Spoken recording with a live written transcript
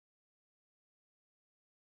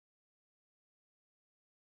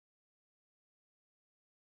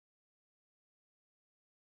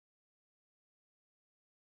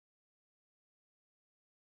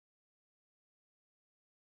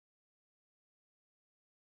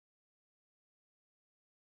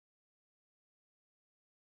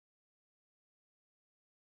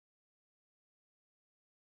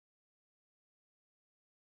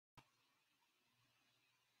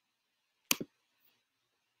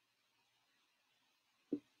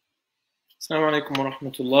السلام عليكم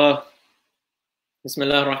ورحمة الله. بسم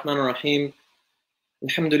الله الرحمن الرحيم.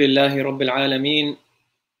 الحمد لله رب العالمين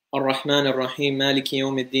الرحمن الرحيم مالك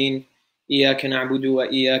يوم الدين إياك نعبد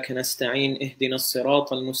وإياك نستعين اهدنا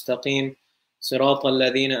الصراط المستقيم صراط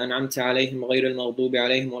الذين أنعمت عليهم غير المغضوب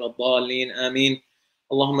عليهم ولا الضالين آمين.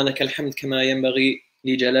 اللهم لك الحمد كما ينبغي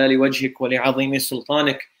لجلال وجهك ولعظيم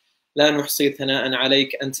سلطانك لا نحصي ثناء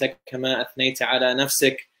عليك أنت كما أثنيت على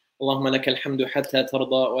نفسك. اللهم لك الحمد حتى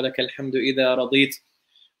ترضى ولك الحمد إذا رضيت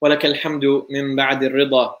ولك الحمد من بعد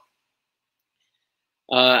الرضا.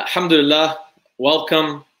 Alhamdulillah,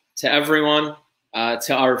 welcome to everyone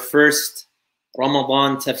to our first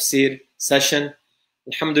Ramadan Tafseer session.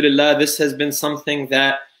 Alhamdulillah, this has been something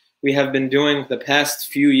that we have been doing the past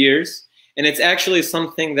few years, and it's actually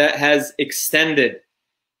something that has extended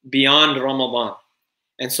beyond Ramadan.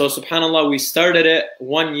 And so subhanAllah, we started it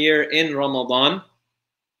 1 year in Ramadan,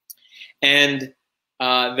 and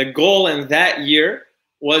the goal in that year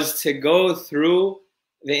was to go through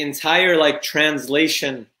the entire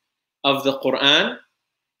translation of the Quran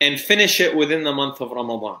and finish it within the month of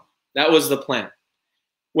Ramadan. That was the plan.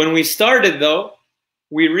 When we started though,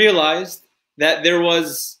 we realized that there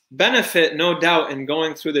was benefit, no doubt, in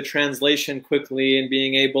going through the translation quickly and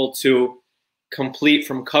being able to complete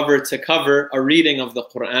from cover to cover a reading of the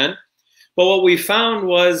Quran. But what we found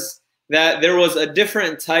was that there was a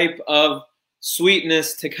different type of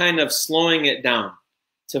sweetness to kind of slowing it down,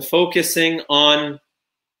 to focusing on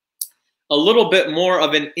a little bit more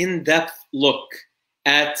of an in-depth look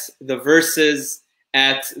at the verses,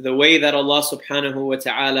 at the way that Allah subhanahu wa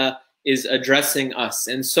ta'ala is addressing us.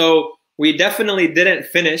 And so we definitely didn't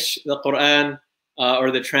finish the Quran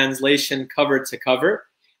or the translation cover to cover.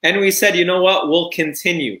 And we said, you know what, we'll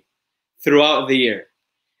continue throughout the year.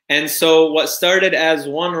 And so what started as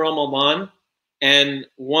one Ramadan and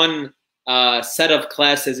one set of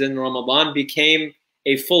classes in Ramadan became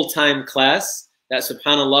a full-time class that,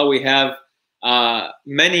 subhanAllah, we have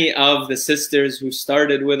many of the sisters who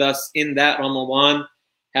started with us in that Ramadan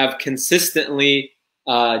have consistently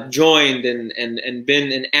joined and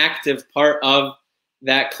been an active part of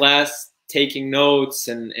that class, taking notes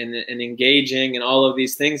and engaging and all of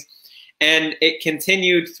these things. And it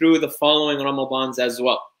continued through the following Ramadans as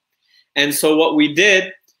well. And so what we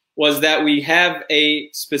did was that we have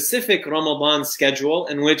a specific Ramadan schedule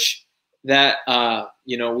in which that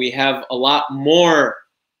we have a lot more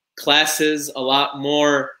classes, a lot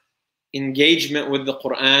more engagement with the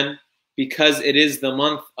Quran, because it is the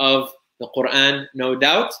month of the Quran, no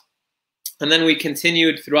doubt. And then we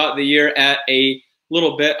continued throughout the year at a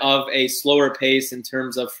little bit of a slower pace in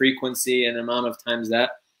terms of frequency and amount of times that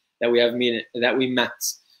we met.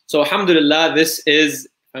 So alhamdulillah, this is,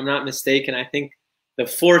 if I'm not mistaken, I think the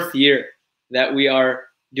 4th year that we are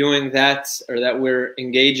doing that, or that we're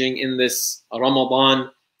engaging in this Ramadan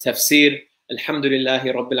Tafseer.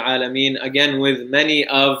 Alhamdulillahi Rabbil Alameen, again with many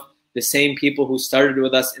of the same people who started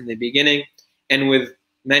with us in the beginning, and with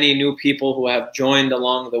many new people who have joined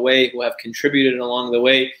along the way, who have contributed along the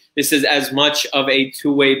way. This is as much of a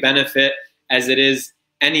two-way benefit as it is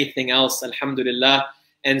anything else, alhamdulillah.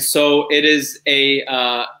 And so it is a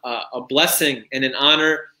blessing and an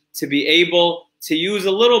honor to be able to use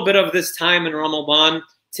a little bit of this time in Ramadan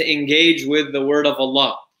to engage with the word of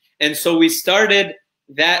Allah. And so we started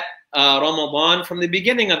that Ramadan from the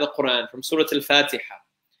beginning of the Quran, from Surah Al-Fatiha.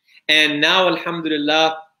 And now,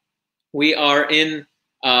 alhamdulillah, we are in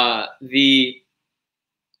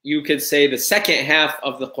you could say the second half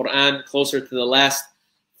of the Quran, closer to the last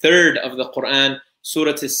third of the Quran,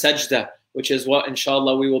 Surah Al-Sajdah, which is what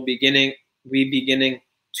inshallah we will be beginning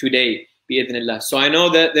today, bi'idhnillah. So I know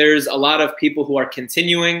that there's a lot of people who are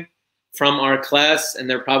continuing from our class, and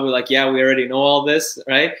they're probably like, yeah, we already know all this,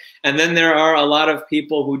 right? And then there are a lot of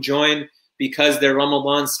people who join because their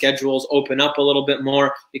Ramadan schedules open up a little bit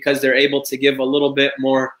more, because they're able to give a little bit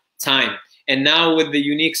more time. And now with the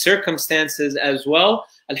unique circumstances as well,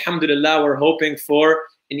 alhamdulillah, we're hoping for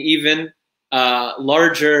an even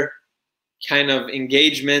larger kind of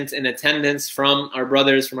engagement and attendance from our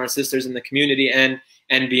brothers, from our sisters in the community and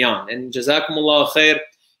beyond. And jazakumullah khair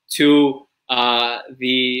to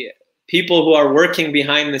the people who are working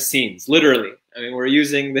behind the scenes, literally. I mean, we're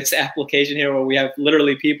using this application here where we have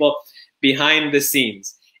literally people behind the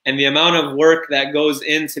scenes. And the amount of work that goes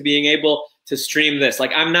into being able to stream this.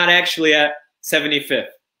 Like, I'm not actually at 75th.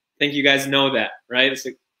 I think you guys know that, right? It's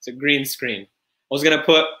a green screen. I was going to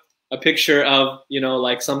put a picture of,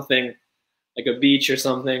 like something like a beach or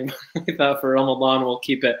something. We thought for Ramadan we'll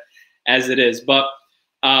keep it as it is. But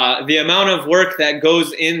the amount of work that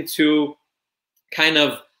goes into kind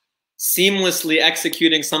of seamlessly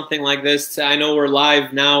executing something like this. I know we're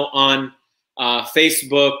live now on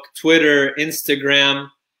Facebook, Twitter, Instagram,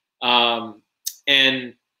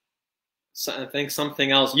 and I think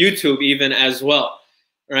something else, YouTube even as well,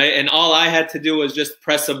 right? And all I had to do was just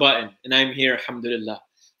press a button, and I'm here, alhamdulillah.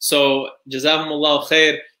 So, jazakumullahu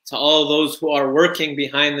khair to all those who are working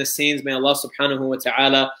behind the scenes. May Allah subhanahu wa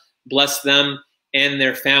ta'ala bless them and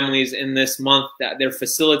their families in this month that they're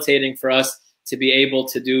facilitating for us to be able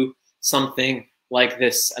to do something like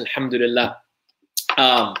this, alhamdulillah.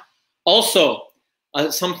 Also,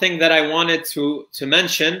 something that I wanted to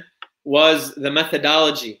mention was the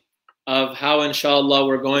methodology of how, inshallah,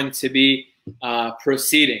 we're going to be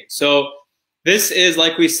proceeding. So this is,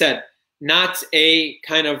 like we said, not a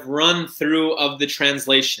kind of run through of the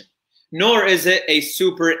translation, nor is it a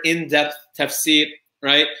super in-depth tafsir,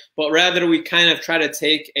 right? But rather we kind of try to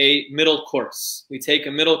take a middle course. We take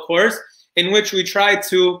a middle course in which we try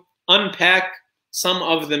to unpack some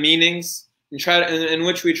of the meanings, in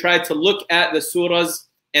which we try to look at the surahs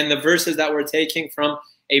and the verses that we're taking from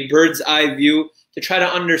a bird's eye view to try to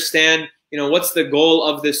understand, what's the goal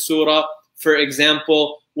of this surah? For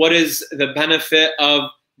example, what is the benefit of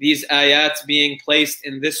these ayats being placed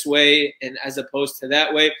in this way and as opposed to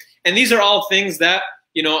that way? And these are all things that,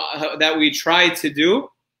 that we try to do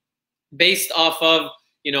based off of,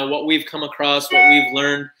 what we've come across, what we've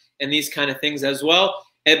learned, and these kind of things as well.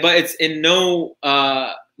 But it's in no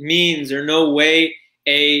means or no way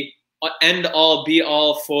a end all be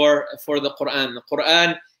all for the Quran. The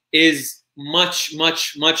Quran is much,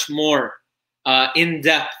 much, much more in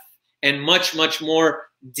depth and much, much more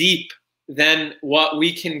deep than what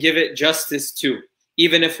we can give it justice to.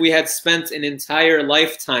 Even if we had spent an entire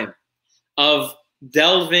lifetime of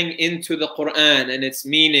delving into the Quran and its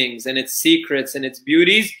meanings and its secrets and its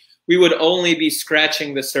beauties, we would only be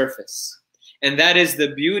scratching the surface. And that is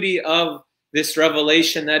the beauty of this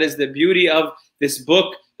revelation. That is the beauty of this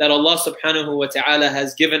book that Allah subhanahu wa ta'ala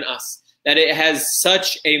has given us. That it has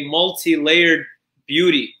such a multi-layered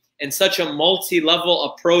beauty and such a multi-level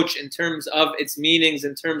approach in terms of its meanings,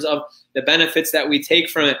 in terms of the benefits that we take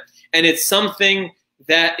from it. And it's something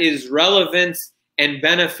that is relevant and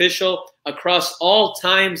beneficial across all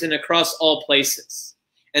times and across all places.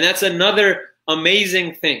 And that's another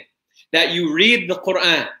amazing thing, that you read the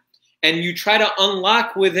Quran and you try to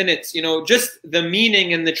unlock within it, just the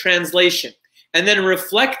meaning and the translation. And then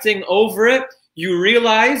reflecting over it, you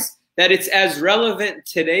realize that it's as relevant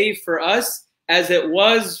today for us as it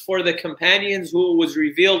was for the companions who it was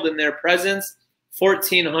revealed in their presence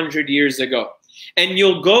 1400 years ago. And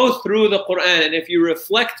you'll go through the Quran, and if you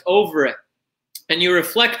reflect over it, and you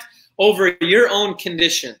reflect over your own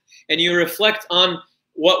condition, and you reflect on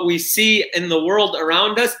what we see in the world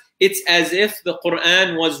around us, it's as if the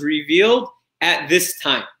Quran was revealed at this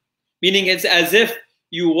time. Meaning it's as if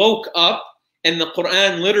you woke up and the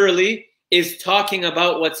Quran literally is talking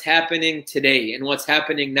about what's happening today and what's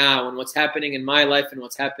happening now and what's happening in my life and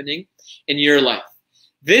what's happening in your life.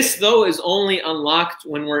 This, though, is only unlocked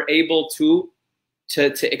when we're able to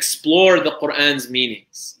explore the Quran's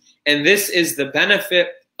meanings. And this is the benefit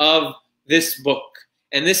of this book.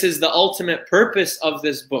 And this is the ultimate purpose of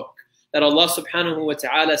this book, that Allah subhanahu wa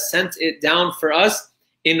ta'ala sent it down for us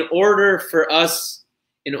in order for us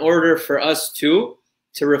to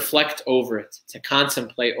reflect over it, to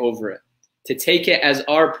contemplate over it, to take it as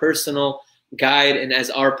our personal guide and as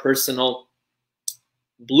our personal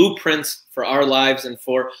blueprint for our lives and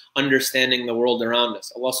for understanding the world around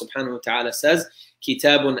us. Allah subhanahu wa ta'ala says,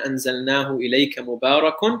 Kitabun anzalnahu ilayka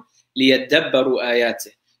mubarakun liyadabbaru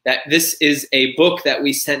ayatih. That this is a book that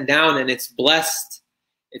we sent down and it's blessed,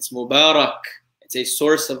 it's mubarak, it's a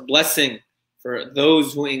source of blessing for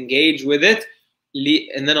those who engage with it.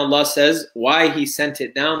 And then Allah says why He sent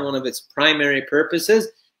it down, one of its primary purposes,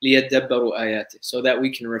 liyadabbaru ayatih, so that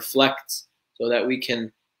we can reflect, so that we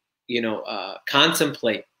can,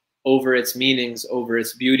 contemplate over its meanings, over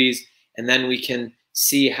its beauties, and then we can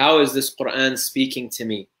see, how is this Quran speaking to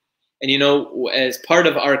me? And as part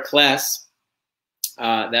of our class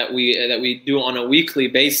that we do on a weekly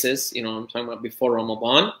basis, I'm talking about before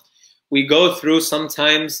Ramadan, we go through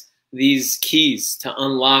sometimes these keys to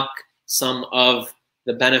unlock some of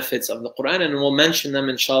the benefits of the Quran, and we'll mention them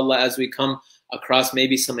inshallah as we come across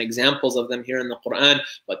maybe some examples of them here in the Quran.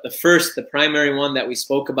 But the primary one that we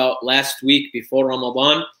spoke about last week before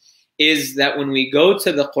Ramadan is that when we go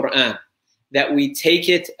to the Quran, that we take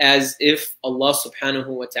it as if Allah subhanahu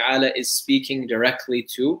wa ta'ala is speaking directly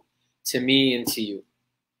to me and to you.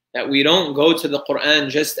 That we don't go to the Quran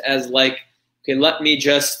just as like, okay, let me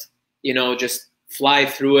just fly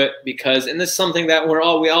through it because, and this is something that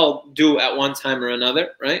we all do at one time or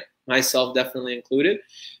another, right? myself definitely included.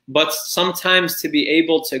 But sometimes to be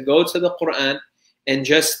able to go to the Quran and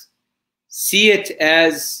just see it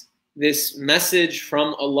as this message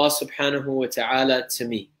from Allah subhanahu wa ta'ala to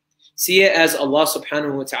me. See it as Allah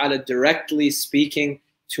subhanahu wa ta'ala directly speaking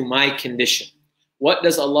to my condition. What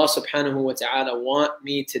does Allah subhanahu wa ta'ala want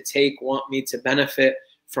me to take, want me to benefit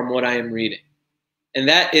from what I am reading? And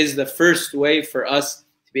that is the first way for us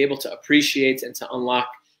to be able to appreciate and to unlock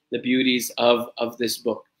the beauties of this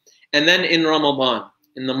book. And then in Ramadan,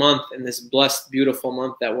 in the month, in this blessed, beautiful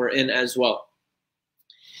month that we're in as well,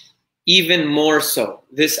 even more so,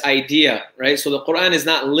 this idea, right? So the Quran is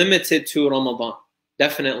not limited to Ramadan.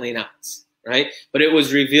 Definitely not, right? But it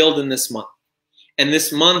was revealed in this month. And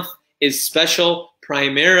this month is special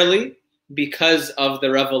primarily because of the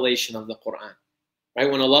revelation of the Quran, right?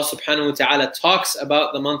 When Allah subhanahu wa ta'ala talks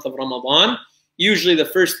about the month of Ramadan, usually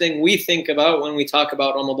the first thing we think about when we talk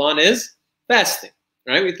about Ramadan is fasting,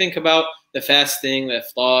 right? We think about the fasting, the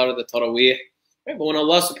iftar, the taraweeh, right? But when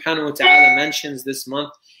Allah subhanahu wa ta'ala mentions this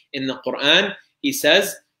month in the Quran, He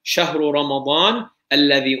says, شهر رمضان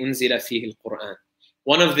الذي أنزل فيه القرآن.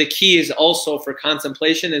 One of the keys also for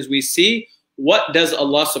contemplation is we see what does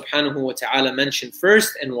Allah subhanahu wa ta'ala mention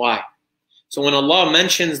first and why. So when Allah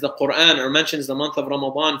mentions the Quran or mentions the month of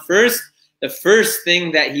Ramadan first, the first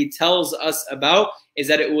thing that He tells us about is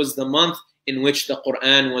that it was the month in which the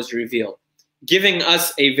Quran was revealed, giving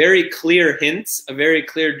us a very clear hint, a very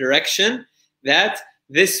clear direction that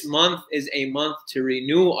this month is a month to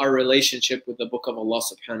renew our relationship with the book of Allah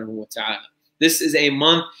subhanahu wa ta'ala. This is a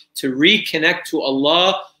month to reconnect to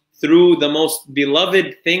Allah through the most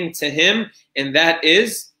beloved thing to Him, and that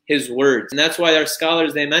is His words. And that's why our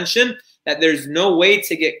scholars, they mention that there's no way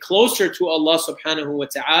to get closer to Allah subhanahu wa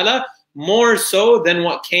ta'ala more so than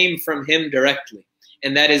what came from Him directly,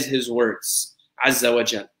 and that is His words, Azza wa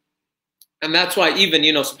Jal. And that's why even,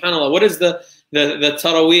 subhanAllah, what is the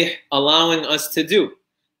Taraweeh allowing us to do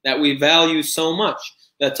that we value so much?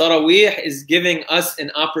 The Taraweeh is giving us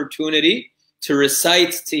an opportunity to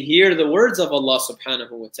recite, to hear the words of Allah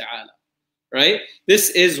subhanahu wa ta'ala, right?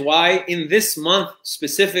 This is why in this month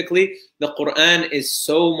specifically, the Quran is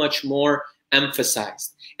so much more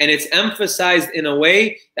emphasized. And it's emphasized in a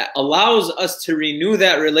way that allows us to renew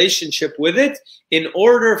that relationship with it in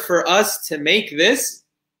order for us to make this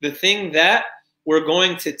the thing that we're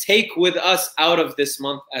going to take with us out of this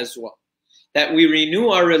month as well. That we renew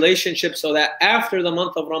our relationship so that after the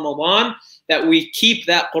month of Ramadan, that we keep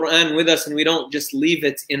that Quran with us and we don't just leave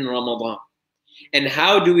it in Ramadan. And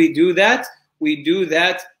how do we do that? We do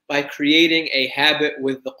that by creating a habit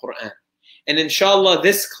with the Quran. And inshallah,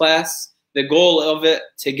 this class, the goal of it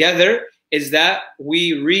together is that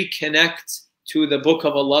we reconnect to the book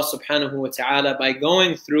of Allah subhanahu wa ta'ala by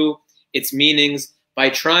going through its meanings, by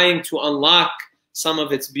trying to unlock some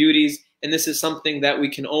of its beauties. And this is something that we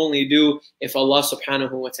can only do if Allah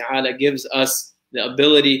subhanahu wa ta'ala gives us the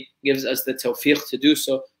ability, gives us the tawfiq to do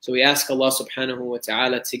so. So we ask Allah subhanahu wa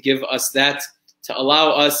ta'ala to give us that, to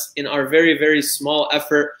allow us in our very, very small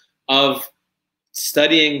effort of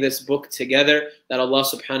studying this book together, that Allah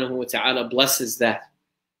subhanahu wa ta'ala blesses that.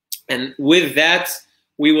 And with that,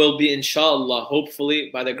 we will be, inshallah, hopefully,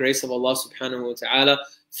 by the grace of Allah subhanahu wa ta'ala,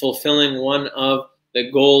 fulfilling one of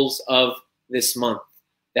the goals of this month,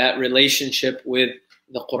 that relationship with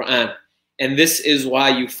the Quran. And this is why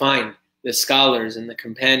you find the scholars and the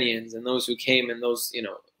companions and those who came and those,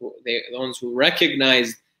 the ones who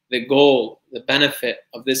recognized the goal, the benefit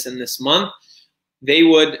of this in this month, they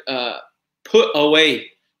would put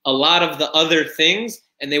away a lot of the other things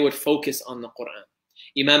and they would focus on the Quran.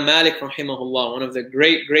 Imam Malik rahimahullah, one of the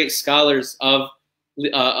great scholars of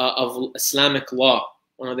Islamic law,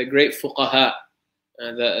 one of the great fuqaha,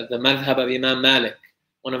 the madhab of Imam Malik,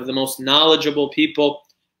 one of the most knowledgeable people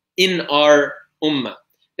in our ummah,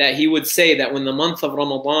 that he would say that when the month of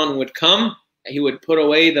Ramadan would come, he would put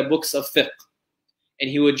away the books of fiqh and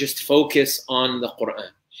he would just focus on the Quran.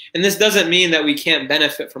 And this doesn't mean that we can't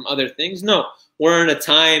benefit from other things. No, we're in a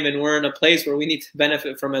time and we're in a place where we need to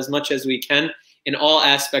benefit from as much as we can in all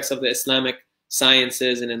aspects of the Islamic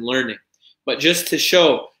sciences and in learning. But just to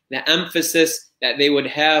show the emphasis that they would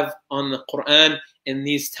have on the Quran in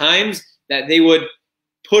these times, that they would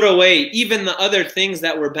put away even the other things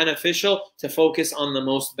that were beneficial to focus on the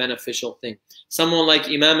most beneficial thing. Someone like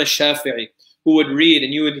Imam al-Shafi'i, who would read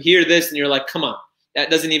and you would hear this and you're like, come on, that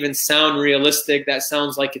doesn't even sound realistic, that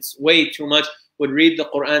sounds like it's way too much, would read the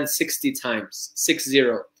Quran 60 times, 60,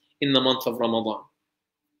 in the month of Ramadan.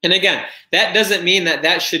 And again, that doesn't mean that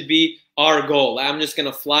that should be our goal. I'm just going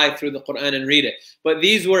to fly through the Quran and read it. But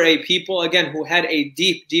these were a people, again, who had a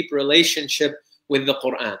deep relationship with the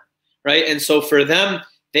Quran, right? And so for them,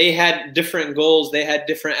 They had different goals, they had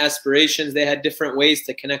different aspirations, they had different ways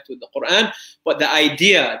to connect with the Quran. But the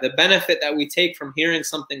idea, the benefit that we take from hearing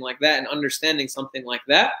something like that and understanding something like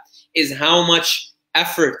that is how much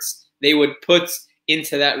effort they would put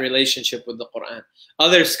into that relationship with the Quran.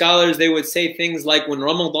 Other scholars, they would say things like when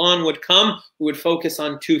Ramadan would come, we would focus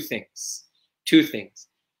on two things.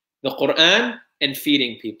 The Quran and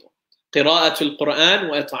feeding people. Qira'atul Quran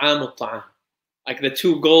wa it'amut ta'am. Like the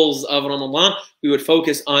two goals of Ramadan, we would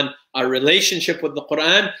focus on our relationship with the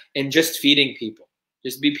Quran and just feeding people.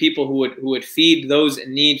 Just be people who would feed those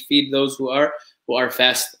in need, feed those who are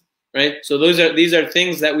fasting. Right? So these are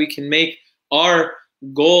things that we can make our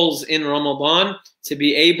goals in Ramadan, to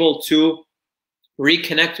be able to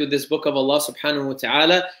reconnect with this book of Allah subhanahu wa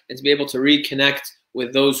ta'ala, and to be able to reconnect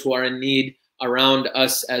with those who are in need around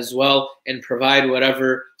us as well, and provide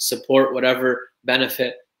whatever support, whatever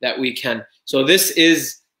benefit that we can. So this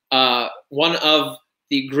is one of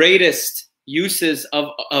the greatest uses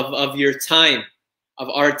of your time, of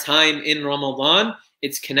our time in Ramadan.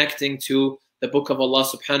 It's connecting to the book of Allah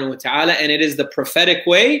subhanahu wa ta'ala, and it is the prophetic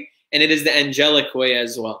way, and it is the angelic way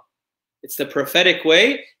as well. It's the prophetic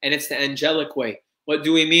way and it's the angelic way. What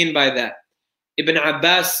do we mean by that? Ibn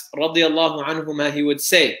Abbas radiallahu anhuma, he would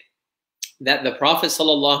say that the Prophet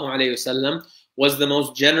sallallahu alayhi wasallam was the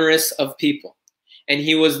most generous of people. And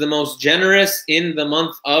he was the most generous in the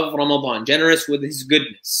month of Ramadan, generous with his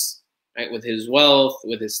goodness, right? With his wealth,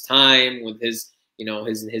 with his time, with his,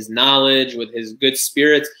 his knowledge, with his good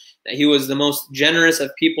spirits. That he was the most generous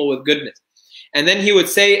of people with goodness. And then he would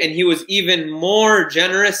say, and he was even more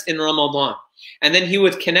generous in Ramadan. And then he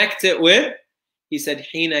would connect it with, he said,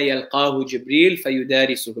 حِينَ يَلْقَاهُ جِبْرِيلٌ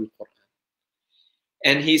فَيُدَارِسُهُ الْقُرْآنَ.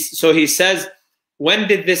 And so he says, when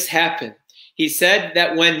did this happen? He said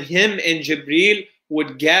that when him and Jibreel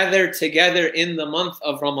would gather together in the month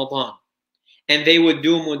of Ramadan, and they would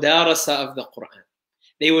do mudarasa of the Quran.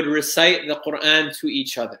 They would recite the Quran to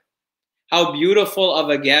each other. How beautiful of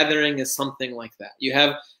a gathering is something like that. You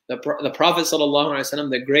have the Prophet ﷺ,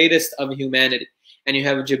 the greatest of humanity, and you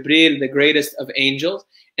have Jibreel, the greatest of angels,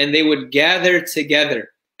 and they would gather together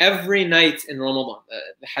every night in Ramadan.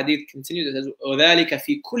 The hadith continues, it says, وَذَلِكَ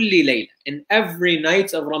فِي كُلِّ لَيْلَةٍ, in every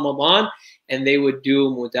night of Ramadan, and they would do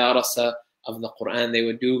mudarasa of the Quran. They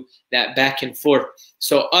would do that back and forth.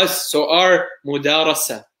 So our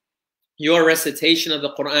mudarasa, your recitation of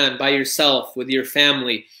the Quran by yourself, with your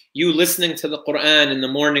family, you listening to the Quran in the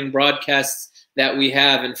morning broadcasts that we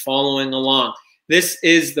have and following along. This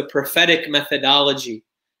is the prophetic methodology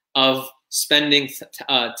of spending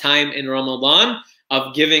time in Ramadan,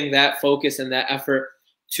 of giving that focus and that effort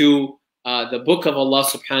to the book of Allah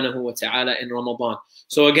subhanahu wa ta'ala in Ramadan.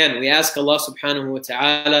 So again, we ask Allah subhanahu wa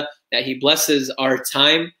ta'ala that He blesses our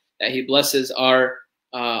time, that He blesses our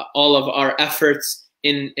all of our efforts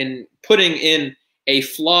in putting in a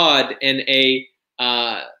flawed and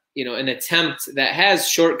an attempt that has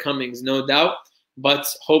shortcomings, no doubt, but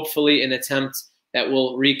hopefully an attempt that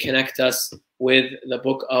will reconnect us with the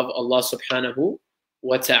book of Allah subhanahu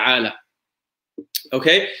wa ta'ala.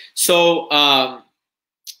 Okay, so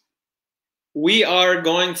we are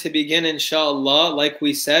going to begin, inshallah, like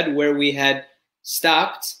we said, where we had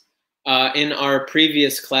stopped in our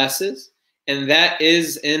previous classes, and that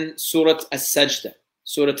is in Surah As-Sajda.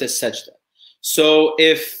 Surah As-Sajda. So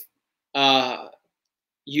if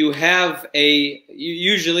you have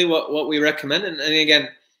usually what we recommend, and again,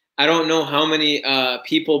 I don't know how many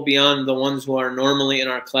people beyond the ones who are normally in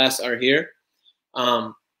our class are here,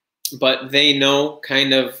 but they know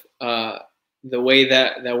kind of the way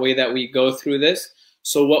that we go through this.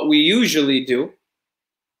 So what we usually do,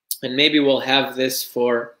 and maybe we'll have this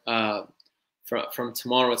from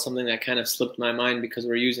tomorrow. It's something that kind of slipped my mind because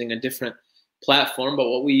we're using a different platform. But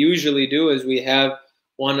what we usually do is we have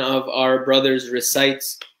one of our brothers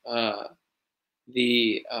recites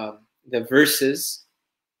the verses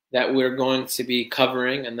that we're going to be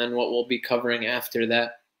covering, and then what we'll be covering after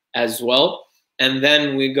that as well. And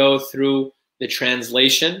then we go through the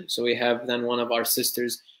translation. So we have then one of our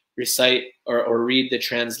sisters recite or read the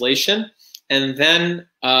translation. And then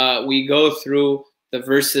we go through the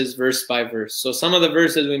verses verse by verse. So some of the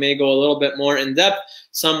verses we may go a little bit more in depth.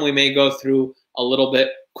 Some we may go through a little bit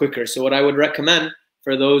quicker. So what I would recommend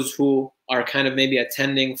for those who are kind of maybe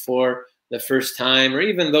attending for the first time, or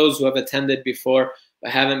even those who have attended before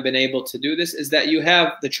but haven't been able to do this, is that you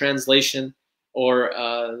have the translation or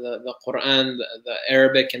the Quran, the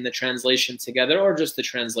Arabic and the translation together, or just the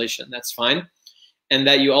translation, that's fine. And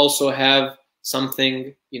that you also have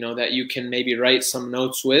something, that you can maybe write some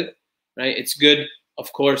notes with, right? It's good,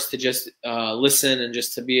 of course, to just listen and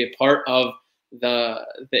just to be a part of the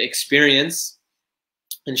experience.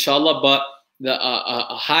 inshallah. But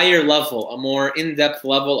a higher level, a more in-depth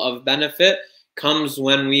level of benefit comes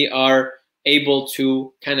when we are able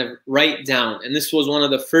to kind of write down. And this was one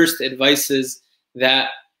of the first advices that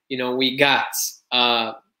we got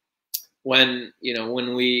when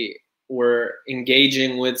we were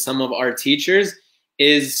engaging with some of our teachers,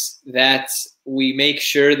 is that we make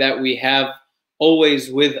sure that we have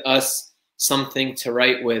always with us something to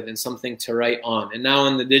write with and something to write on. And now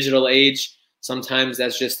in the digital age, sometimes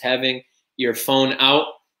that's just having your phone out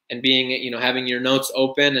and being, having your notes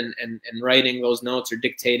open and writing those notes or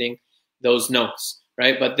dictating those notes,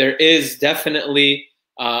 right? But there is definitely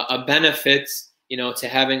a benefit, to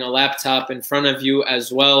having a laptop in front of you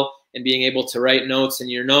as well and being able to write notes in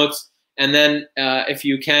your notes. And then if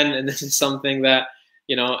you can, and this is something that,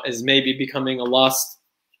 is maybe becoming a lost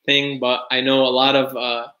thing, but I know a lot of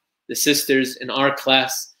the sisters in our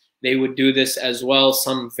class, they would do this as well.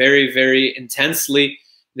 Some very, very intensely,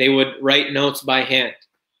 they would write notes by hand,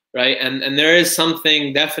 right? And there is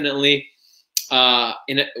something definitely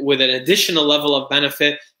with an additional level of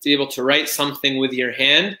benefit to be able to write something with your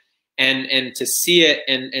hand and to see it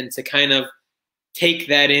and to kind of take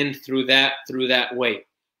that in through that way.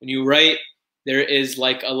 When you write, there is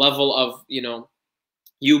like a level of,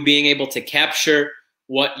 you being able to capture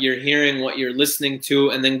what you're hearing, what you're listening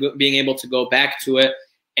to, and then being able to go back to it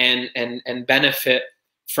and benefit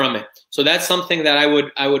from it. So that's something that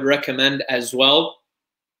I would recommend as well.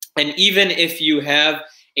 And even if you have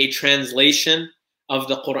a translation of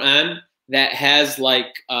the Quran that has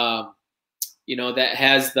like, that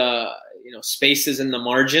has the, spaces in the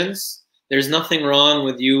margins, there's nothing wrong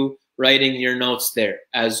with you writing your notes there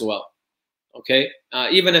as well. Okay,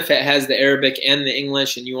 even if it has the Arabic and the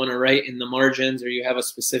English and you want to write in the margins, or you have a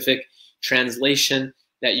specific translation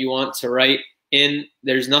that you want to write in,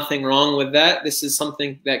 there's nothing wrong with that. This is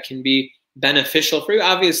something that can be beneficial for you.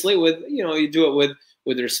 Obviously, with you do it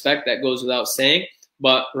with respect, that goes without saying.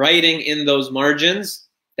 But writing in those margins,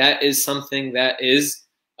 that is something that is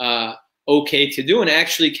okay to do and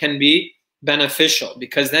actually can be beneficial,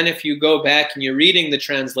 because then if you go back and you're reading the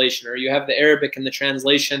translation, or you have the Arabic and the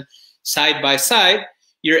translation side by side,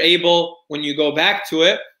 you're able, when you go back to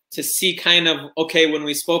it, to see kind of, okay, when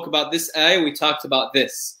we spoke about this ayah, we talked about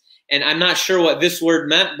this. And I'm not sure what this word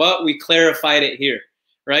meant, but we clarified it here,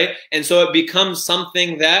 right? And so it becomes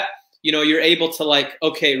something that, you're able to like,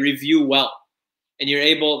 okay, review well. And you're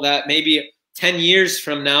able that maybe 10 years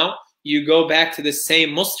from now, you go back to the same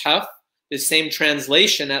mushaf, the same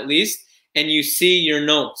translation at least, and you see your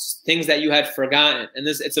notes, things that you had forgotten. And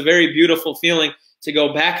it's a very beautiful feeling to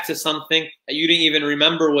go back to something that you didn't even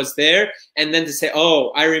remember was there, and then to say,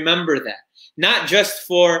 oh, I remember that. Not just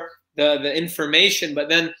for the information, but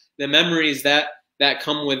then the memories that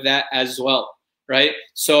come with that as well, right?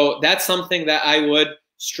 So that's something that I would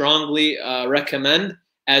strongly recommend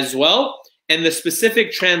as well. And the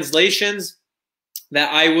specific translations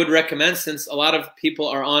that I would recommend, since a lot of people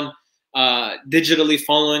are on digitally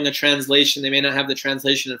following a translation, they may not have the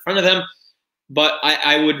translation in front of them, but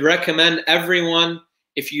I would recommend everyone,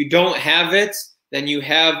 if you don't have it, then you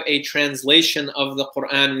have a translation of the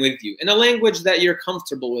Quran with you in a language that you're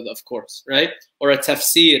comfortable with, of course, right? Or a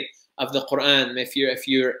tafseer of the Quran. If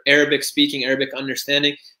you're Arabic speaking, Arabic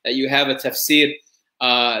understanding, that you have a tafseer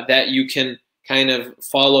that you can kind of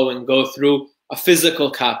follow and go through, a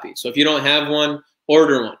physical copy. So if you don't have one,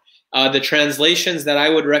 order one. The translations that I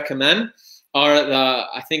would recommend are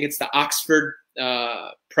I think it's the Oxford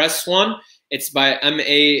Press one. It's by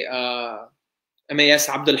M.A.S.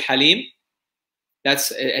 Abdul Halim.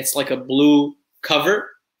 It's like a blue cover.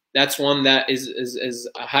 That's one that is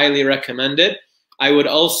highly recommended. I would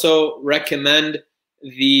also recommend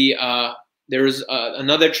there's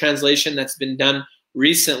another translation that's been done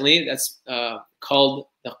recently that's called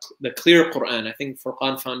the Clear Quran. I think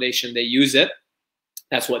Furqan Foundation, they use it.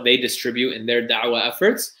 That's what they distribute in their da'wah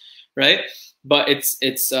efforts, right? But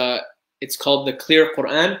it's called the Clear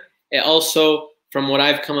Quran. It also, from what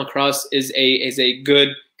I've come across, is a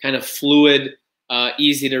good kind of fluid,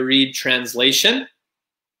 easy to read translation.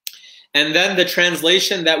 And then the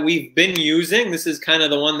translation that we've been using, this is kind of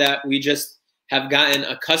the one that we just have gotten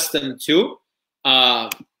accustomed to.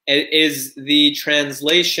 It is the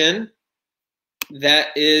translation that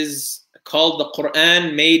is called the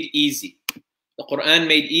Quran Made Easy. The Quran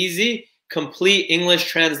Made Easy, complete English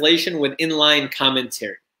translation with inline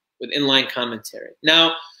commentary.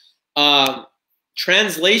 Now,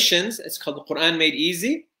 translations, it's called the Quran Made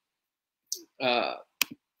Easy.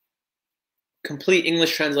 Complete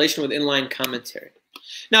English translation with inline commentary.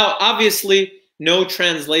 Now, obviously, no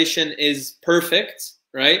translation is perfect,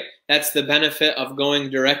 right? That's the benefit of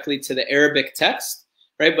going directly to the Arabic text,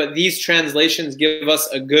 right? But these translations give us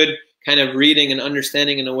a good kind of reading and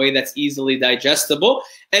understanding in a way that's easily digestible.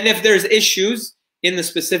 And if there's issues in the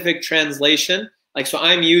specific translation, like, so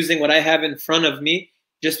I'm using what I have in front of me,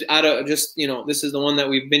 just you know, this is the one that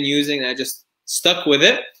we've been using, and I just stuck with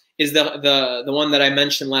it, is the one that I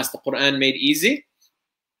mentioned last, the Quran Made Easy.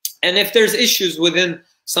 And if there's issues within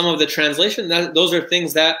some of the translation, those are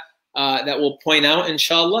things that that we'll point out,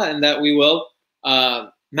 inshallah, and that we will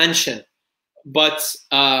mention. But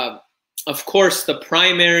of course, the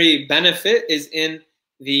primary benefit is in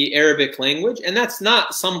the Arabic language, and that's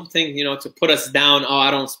not something, you know, to put us down. Oh,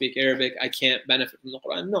 I don't speak Arabic, I can't benefit from the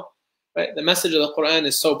Quran. No, right? The message of the Quran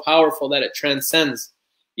is so powerful that it transcends,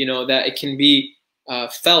 you know, that it can be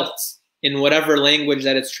felt in whatever language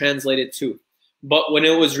that it's translated to. But when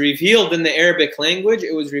it was revealed in the Arabic language,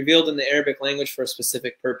 it was revealed in the Arabic language for a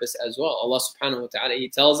specific purpose as well. Allah subhanahu wa ta'ala, He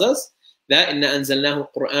tells us that إِنَّا أَنزَلْنَاهُ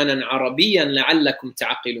قُرْآنًا عَرَبِيًّا لَعَلَّكُمْ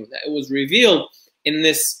تَعْقِلُونَ. That it was revealed in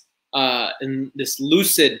this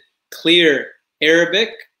lucid, clear Arabic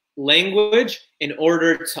language in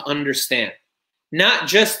order to understand. Not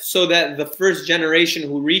just so that the first generation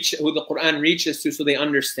who the Quran reaches to, so they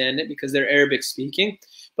understand it because they're Arabic speaking,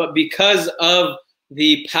 but because of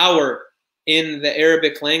the power in the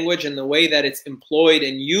Arabic language and the way that it's employed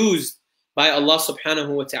and used by Allah subhanahu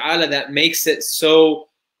wa ta'ala, that makes it so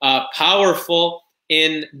powerful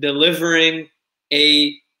in delivering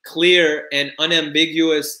a clear and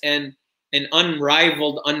unambiguous and an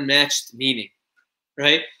unrivaled, unmatched meaning,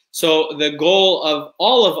 right? So the goal of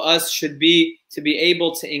all of us should be to be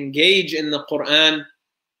able to engage in the Quran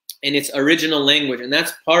in its original language. And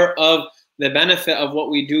that's part of the benefit of what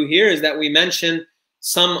we do here, is that we mention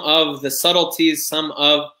some of the subtleties, some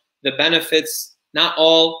of the benefits, not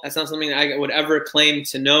all. That's not something I would ever claim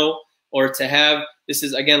to know or to have. This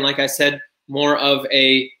is, again, like I said, more of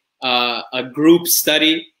a group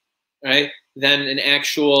study, right, than an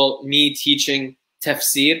actual me teaching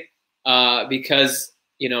tafsir, because,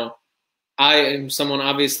 you know, I am someone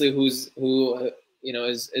obviously who you know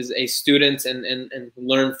is a student and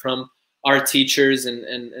learn from our teachers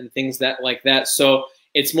and things that like that. So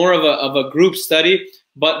it's more of a group study,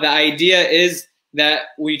 but the idea is that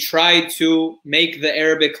we try to make the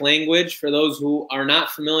Arabic language, for those who are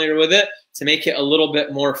not familiar with it, to make it a little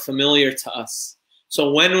bit more familiar to us.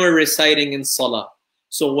 So when we're reciting in Salah,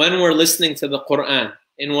 so when we're listening to the Quran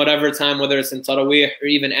in whatever time, whether it's in Taraweeh or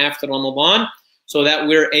even after Ramadan, so that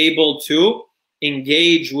we're able to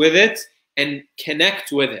engage with it and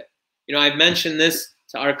connect with it. You know, I've mentioned this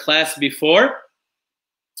to our class before,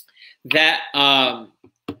 that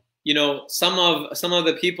you know, some of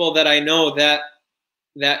the people that I know that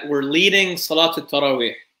were leading Salatul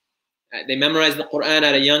Taraweeh, they memorized the Quran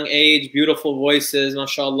at a young age, beautiful voices,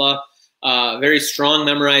 mashallah, very strong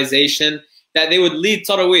memorization, that they would lead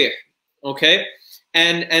Taraweeh, okay?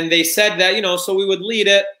 And they said that, you know, so we would lead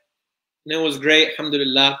it, and it was great,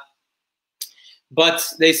 alhamdulillah. But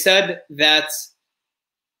they said that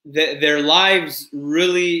their lives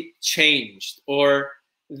really changed, or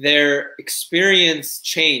their experience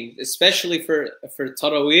changed, especially for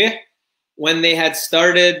Taraweeh, when they had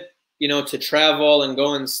started, you know, to travel and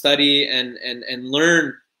go and study and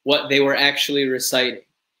learn what they were actually reciting.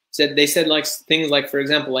 They said like things like, for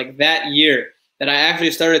example, like that year that I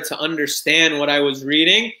actually started to understand what I was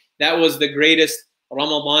reading, that was the greatest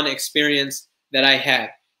Ramadan experience that I had.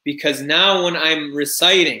 Because now when I'm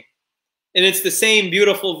reciting, and it's the same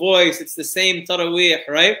beautiful voice, it's the same Taraweeh,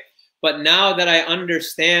 right? But now that I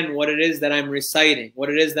understand what it is that I'm reciting, what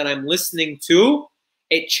it is that I'm listening to,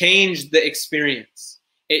 it changed the experience.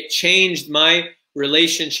 It changed my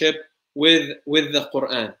relationship with the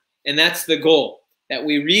Quran. And that's the goal, that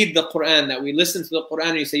we read the Quran, that we listen to the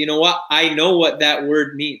Quran, and you say, you know what? I know what that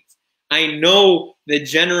word means. I know the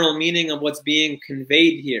general meaning of what's being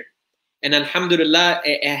conveyed here. And alhamdulillah,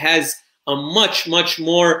 it has a much, much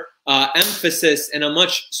more emphasis and a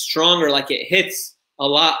much stronger, like it hits a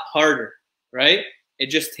lot harder, right? It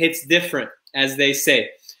just hits different, as they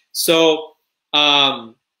say. So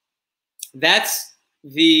that's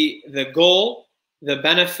the goal, the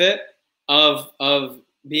benefit of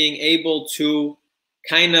being able to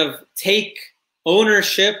kind of take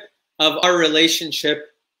ownership of our relationship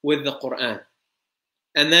with the Quran.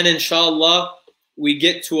 And then inshallah, we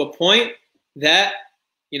get to a point that,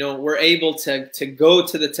 you know, we're able to go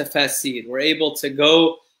to the tafsir, we're able to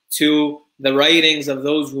go to the writings of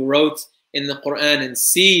those who wrote in the Quran and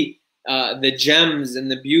see the gems and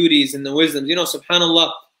the beauties and the wisdoms. You know,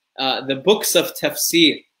 subhanallah, the books of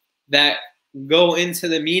tafsir that go into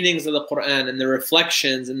the meanings of the Quran and the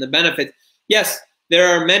reflections and the benefits. Yes, there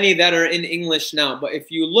are many that are in English now, but if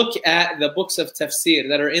you look at the books of tafsir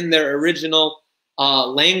that are in their original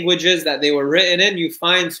languages that they were written in, you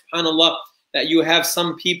find, subhanAllah, that you have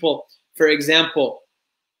some people, for example,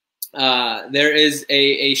 there is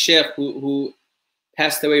a sheikh who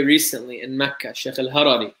passed away recently in Mecca, Sheikh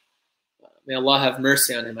al-Harari. May Allah have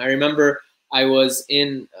mercy on him. I remember I was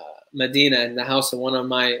in Medina in the house of one of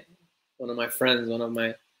my friends, one of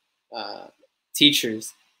my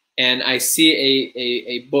teachers, and I see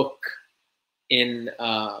a book in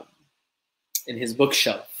his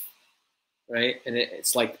bookshelf, right? And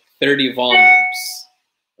it's like 30 volumes.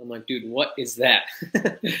 I'm like, dude, what is that?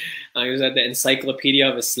 I was at the Encyclopedia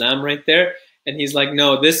of Islam right there, and he's like,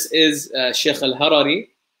 no, this is Sheikh al-Harari,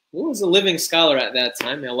 who was a living scholar at that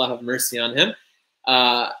time. May Allah have mercy on him.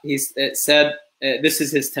 It said this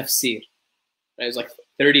is his tafsir. Right? It was like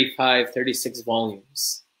 35, 36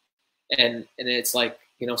 volumes, and it's like,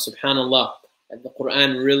 you know, subhanallah, that the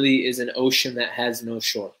Quran really is an ocean that has no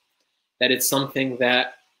shore. That it's something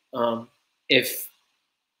that if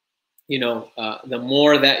you know, the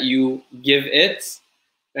more that you give it,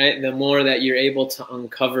 right, the more that you're able to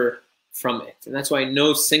uncover from it. And that's why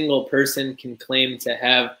no single person can claim to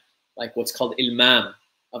have like what's called ilmam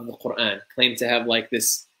of the Quran, claim to have like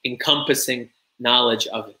this encompassing knowledge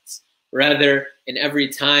of it. Rather, in every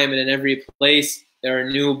time and in every place, there are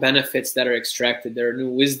new benefits that are extracted. There are new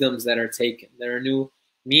wisdoms that are taken. There are new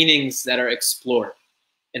meanings that are explored.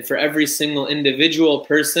 And for every single individual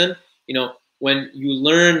person, you know, when you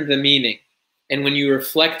learn the meaning and when you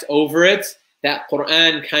reflect over it, that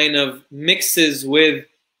Quran kind of mixes with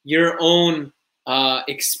your own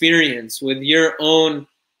experience, with your own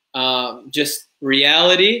just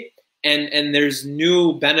reality, and there's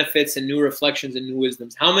new benefits and new reflections and new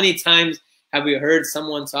wisdoms. How many times have we heard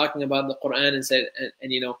someone talking about the Quran and said,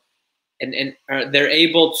 and you know, and they're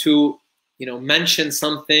able to, you know, mention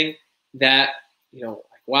something that, you know,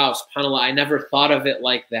 like, wow, subhanAllah, I never thought of it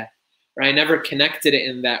like that. Or I never connected it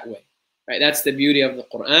in that way, right? That's the beauty of the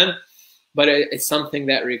Quran, but it's something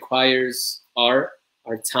that requires our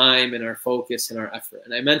time and our focus and our effort.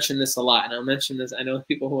 And I mention this a lot, and I'll mention this. I know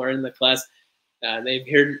people who are in the class, they've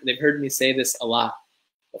heard me say this a lot.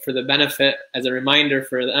 But for the benefit, as a reminder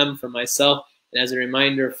for them, for myself, and as a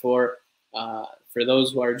reminder for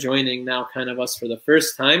those who are joining now, kind of us for the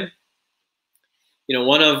first time, you know,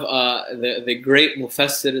 one of the great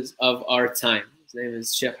mufassirs of our time. His name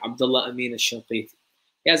is Sheikh Abdullah Amin al-Shinqiti.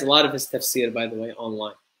 He has a lot of his tafsir, by the way,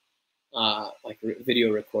 online, like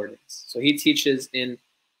video recordings. So he teaches in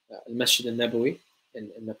Masjid al-Nabawi,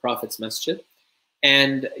 in the Prophet's Masjid.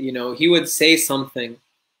 And, you know, he would say something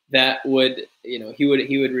that would, you know, he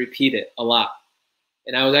would repeat it a lot.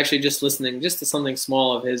 And I was actually just listening just to something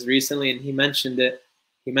small of his recently, and he mentioned it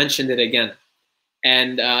again.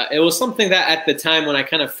 And it was something that at the time when I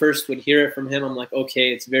kind of first would hear it from him, I'm like,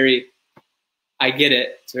 okay, I get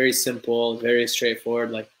it. It's very simple, very straightforward.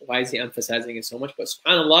 Like, why is he emphasizing it so much? But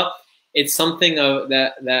subhanAllah, it's something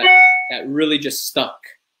that really just stuck.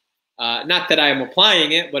 Not that I'm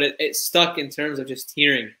applying it, but it stuck in terms of just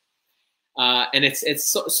hearing it. And it's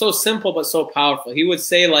so simple but so powerful. He would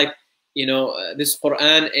say, like, you know, this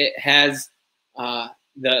Quran, it has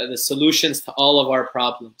the solutions to all of our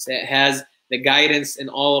problems. It has the guidance in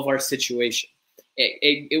all of our situations.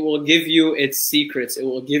 It will give you its secrets. It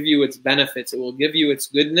will give you its benefits. It will give you its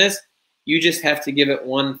goodness. You just have to give it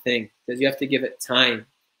one thing, because you have to give it time.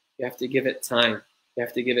 You have to give it time. You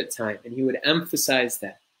have to give it time. And he would emphasize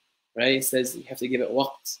that, right? He says you have to give it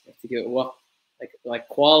waqt. You have to give it waqt, like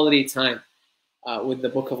quality time with the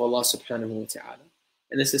book of Allah subhanahu wa ta'ala.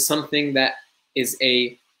 And this is something that is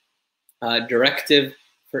a directive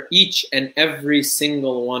for each and every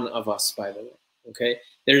single one of us, by the way, okay?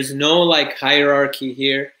 There's no like hierarchy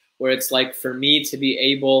here where it's like for me to be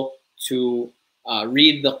able to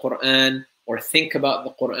read the Quran or think about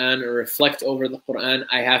the Quran or reflect over the Quran,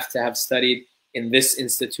 I have to have studied in this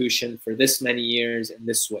institution for this many years in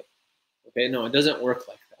this way. Okay, no, it doesn't work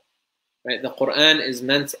like that, right? The Quran is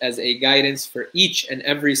meant as a guidance for each and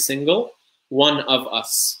every single one of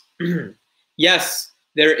us. Yes,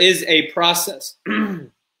 there is a process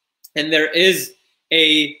and there is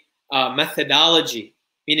a methodology.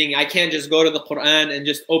 Meaning I can't just go to the Quran and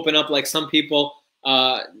just open up like some people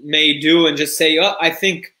may do and just say, oh, I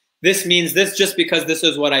think this means this just because this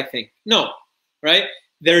is what I think. No, right?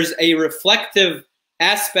 There's a reflective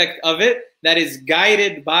aspect of it that is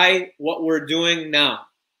guided by what we're doing now.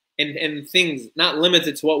 And things not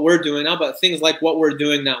limited to what we're doing now, but things like what we're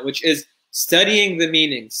doing now, which is studying the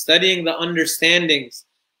meanings, studying the understandings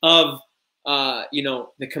of you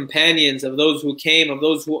know, the companions, of those who came, of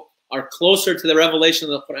those who are closer to the revelation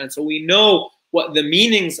of the Quran. So we know what the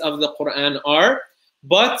meanings of the Quran are,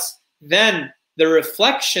 but then the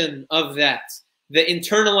reflection of that, the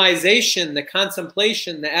internalization, the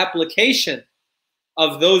contemplation, the application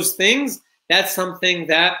of those things, that's something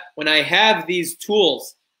that when I have these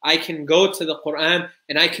tools, I can go to the Quran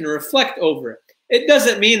and I can reflect over it. It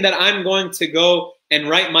doesn't mean that I'm going to go and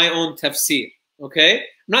write my own tafsir, okay? I'm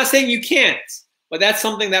not saying you can't, but that's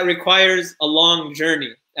something that requires a long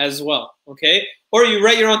journey as well, okay? Or you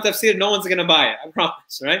write your own tafsir, no one's going to buy it, I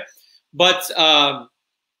promise, right? But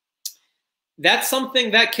that's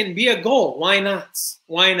something that can be a goal. Why not?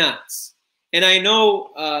 Why not? And I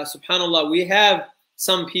know, subhanAllah, we have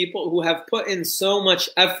some people who have put in so much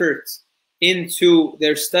effort into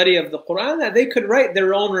their study of the Quran that they could write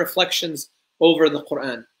their own reflections over the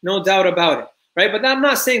Quran. No doubt about it, right? But I'm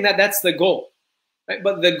not saying that that's the goal, right?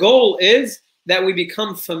 But the goal is that we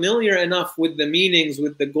become familiar enough with the meanings,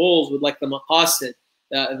 with the goals, with like the maqasid,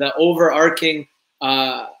 the overarching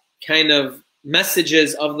kind of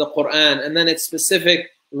messages of the Quran, and then its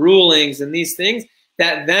specific rulings and these things,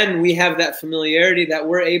 that then we have that familiarity that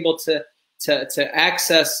we're able to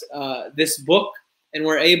access this book, and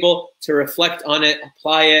we're able to reflect on it,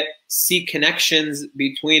 apply it, see connections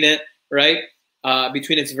between it, right?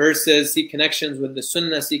 Between its verses, see connections with the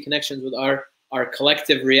sunnah, see connections with our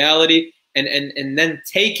collective reality, and then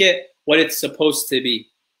take it what it's supposed to be.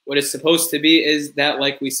 What it's supposed to be is that,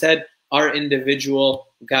 like we said, our individual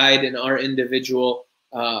guide and our individual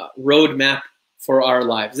roadmap for our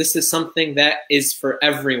lives. This is something that is for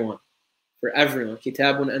everyone. For everyone.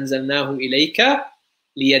 Kitabun anzalnahu ilayka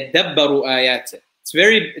liyadabbaru ayatih.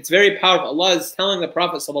 It's very powerful. Allah is telling the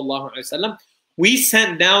Prophet sallallahu alaihi wasallam, we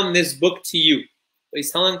sent down this book to you. So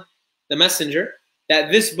he's telling the messenger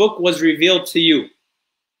that this book was revealed to you,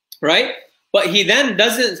 right? But he then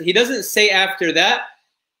doesn't say after that,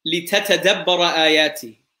 litatadabbara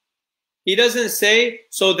ayati. He doesn't say,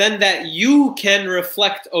 so then that you can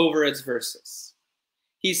reflect over its verses.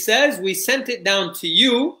 He says, we sent it down to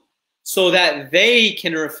you so that they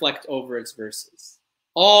can reflect over its verses.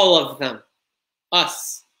 All of them.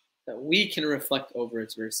 Us. That we can reflect over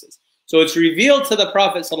its verses. So it's revealed to the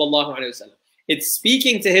Prophet ﷺ. It's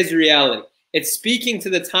speaking to his reality. It's speaking to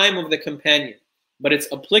the time of the companion. But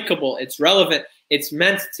it's applicable. It's relevant. It's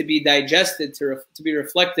meant to be digested, to be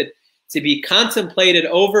reflected, to be contemplated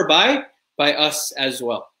over by us as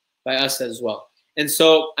well. By us as well. And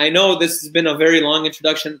so I know this has been a very long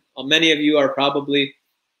introduction. Many of you are probably,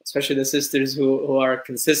 especially the sisters who are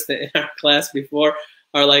consistent in our class before,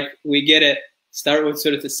 are like, we get it. Start with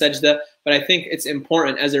Surah Al-Sajda. But I think it's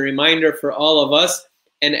important as a reminder for all of us,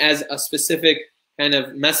 and as a specific kind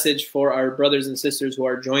of message for our brothers and sisters who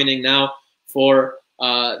are joining now for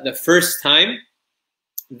the first time,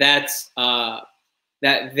 that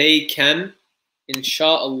that they can,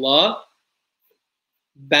 insha'Allah,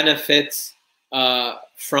 benefit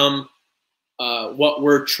from what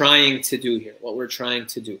we're trying to do here, what we're trying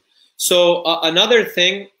to do. So another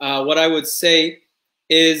thing, what I would say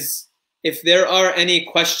is, if there are any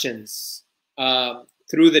questions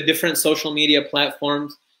through the different social media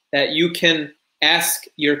platforms, that you can ask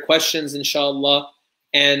your questions, inshallah,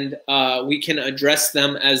 and we can address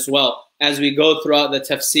them as well as we go throughout the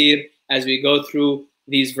tafsir, as we go through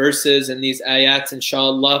these verses and these ayats,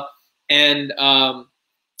 inshallah, and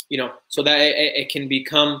you know, so that it can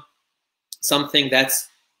become something that's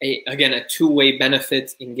again a two-way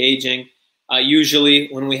benefit, engaging. Usually,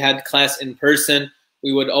 when we had class in person,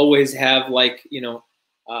 we would always have, like, you know,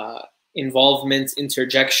 involvement,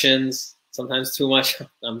 interjections, sometimes too much.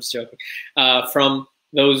 I'm just joking. From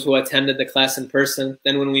those who attended the class in person.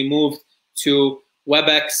 Then when we moved to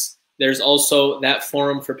WebEx, there's also that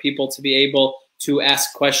forum for people to be able to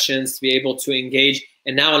ask questions, to be able to engage.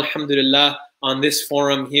 And now, alhamdulillah, on this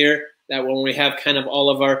forum here, that when we have kind of all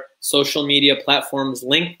of our social media platforms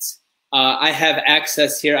linked, I have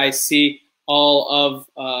access here. I see all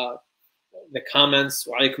of the comments,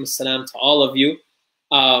 wa alaikum assalam, to all of you,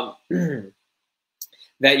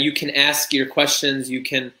 that you can ask your questions, you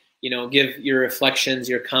can, you know, give your reflections,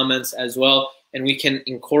 your comments as well, and we can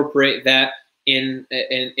incorporate that in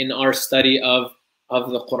our study of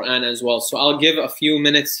the Quran as well. So I'll give a few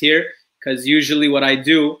minutes here, because usually what I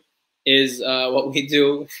do is, what we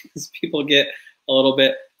do is people get a little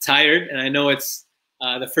bit tired, and I know it's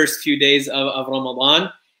the first few days of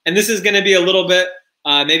Ramadan, and this is going to be a little bit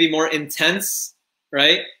maybe more intense,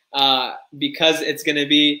 right? Because it's going to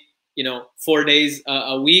be, you know, 4 days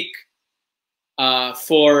a week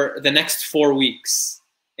for the next 4 weeks.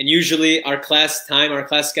 And usually our class time, our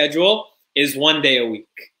class schedule is 1 day a week.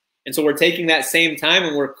 And so we're taking that same time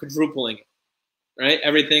and we're quadrupling it, right?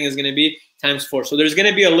 Everything is going to be times 4. So there's going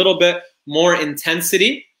to be a little bit more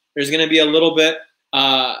intensity. There's going to be a little bit,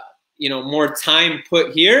 more time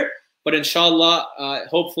put here, but inshallah,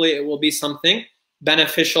 hopefully it will be something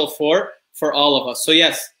beneficial for all of us. So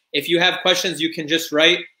yes, if you have questions, you can just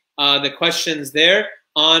write the questions there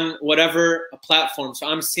on whatever platform. So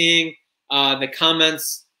I'm seeing the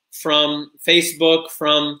comments from Facebook,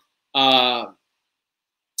 from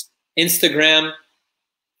Instagram,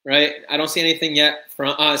 right? I don't see anything yet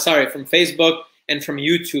from, from Facebook and from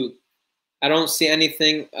YouTube. I don't see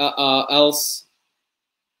anything else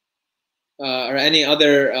or any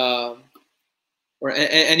other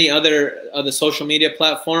any other social media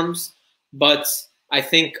platforms, but I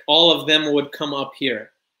think all of them would come up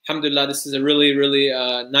here. Alhamdulillah, this is a really, really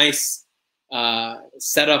nice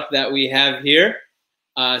setup that we have here.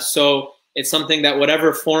 So it's something that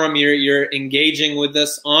whatever forum you're engaging with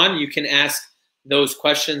us on, you can ask those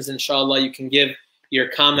questions. Inshallah, you can give your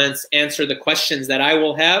comments, answer the questions that I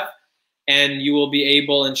will have, and you will be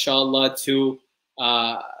able, inshallah, to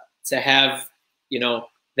have,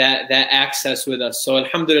 that access with us. So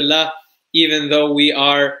alhamdulillah, even though we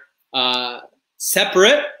are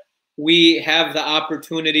separate, we have the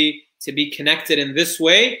opportunity to be connected in this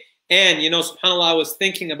way. And, subhanAllah, I was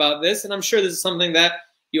thinking about this, and I'm sure this is something that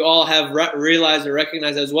you all have realized or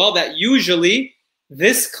recognized as well, that usually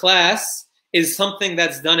this class is something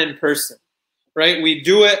that's done in person, right? We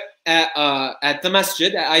do it at the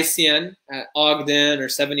masjid, at ICN, at Ogden or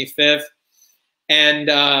 75th. And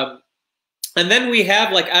then we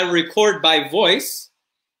have, I record by voice,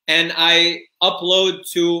 and I upload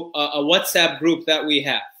to a WhatsApp group that we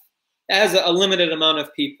have. It has a limited amount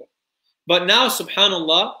of people. But now,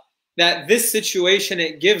 subhanAllah, that this situation,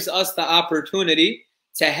 it gives us the opportunity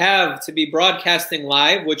to be broadcasting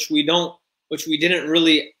live, which we didn't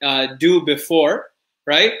really do before,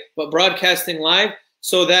 right? But broadcasting live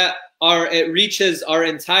so that it reaches our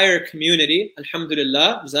entire community.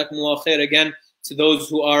 Alhamdulillah, jazakumullah khair again to those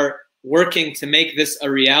who are working to make this a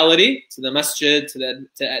reality, to the masjid, to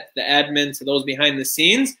the admin, to those behind the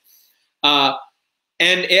scenes. And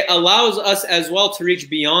it allows us as well to reach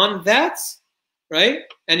beyond that, right?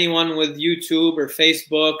 Anyone with YouTube or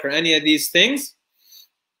Facebook or any of these things,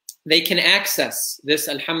 they can access this,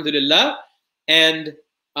 alhamdulillah. And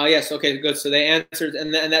yes, okay, good. So they answered,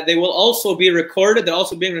 and that they will also be recorded. They're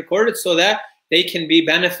also being recorded so that they can be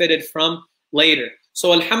benefited from later.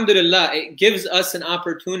 So alhamdulillah, it gives us an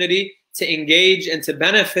opportunity to engage and to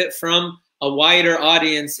benefit from a wider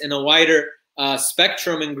audience and a wider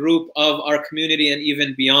spectrum and group of our community and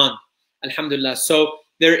even beyond. Alhamdulillah. So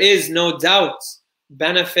there is no doubt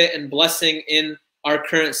benefit and blessing in our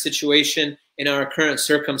current situation, in our current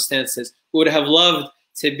circumstances. We would have loved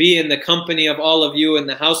to be in the company of all of you in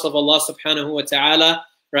the house of Allah subhanahu wa ta'ala,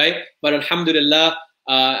 right? But alhamdulillah,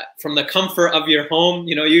 from the comfort of your home,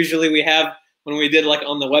 usually we have, when we did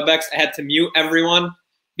on the WebEx, I had to mute everyone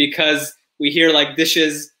because we hear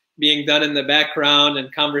dishes being done in the background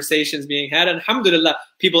and conversations being had. And alhamdulillah,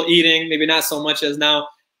 people eating, maybe not so much as now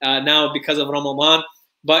because of Ramadan.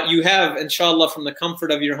 But you have, inshallah, from the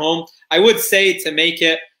comfort of your home. I would say to make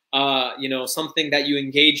it, something that you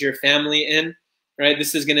engage your family in, right?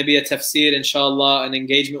 This is going to be a tafseer, inshallah, an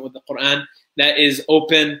engagement with the Quran that is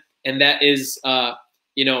open and that is,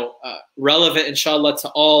 relevant, inshallah, to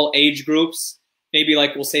all age groups. Maybe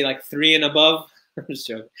we'll say 3 and above. I'm just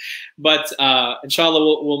joking. But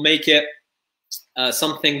inshallah, we'll make it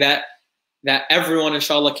something that everyone,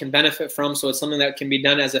 inshallah, can benefit from. So it's something that can be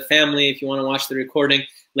done as a family if you want to watch the recording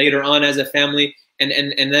later on as a family, and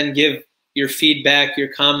then give your feedback, your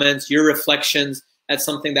comments, your reflections. That's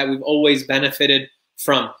something that we've always benefited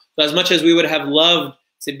from. So as much as we would have loved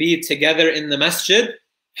to be together in the masjid,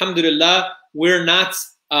 alhamdulillah, we're not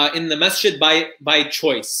in the masjid by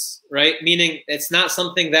choice, right? Meaning it's not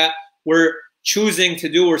something that we're choosing to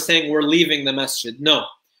do. We're saying we're leaving the masjid. No,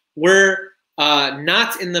 we're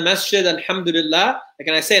not in the masjid, alhamdulillah.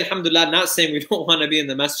 And I say alhamdulillah, not saying we don't want to be in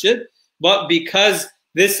the masjid, but because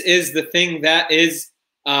this is the thing that is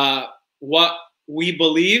what we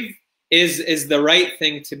believe is the right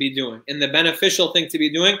thing to be doing and the beneficial thing to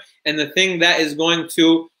be doing, and the thing that is going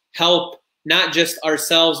to help not just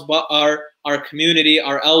ourselves, but our community,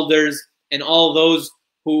 our elders, and all those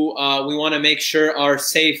who we want to make sure are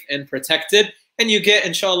safe and protected. And you get,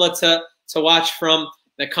 inshallah, to watch from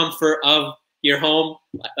the comfort of your home.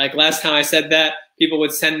 Last time I said that, people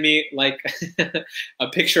would send me a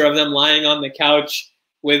picture of them lying on the couch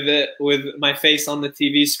with my face on the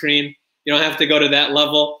TV screen. You don't have to go to that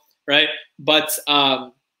level, right? But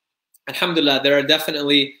alhamdulillah, there are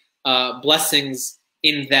definitely blessings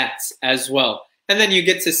in that as well. And then you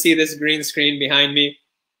get to see this green screen behind me.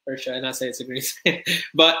 or should I not say it's a green screen?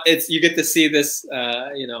 But you get to see this,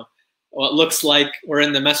 you know, what looks like we're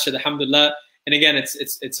in the masjid, alhamdulillah. And again,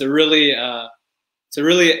 it's a really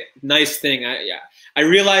nice thing. I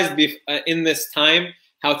realized in this time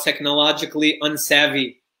how technologically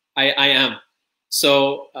unsavvy I am.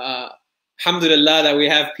 So alhamdulillah that we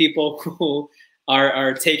have people who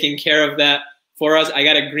are taking care of that for us. I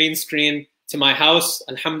got a green screen to my house,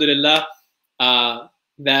 alhamdulillah,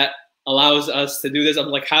 that allows us to do this. I'm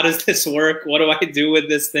like, how does this work? What do I do with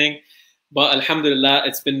this thing? But alhamdulillah,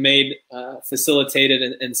 it's been made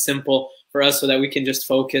facilitated and simple for us so that we can just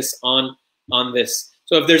focus on this.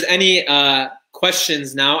 So if there's any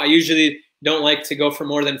questions now, I usually don't like to go for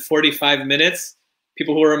more than 45 minutes.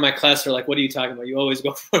 People who are in my class are like, what are you talking about? You always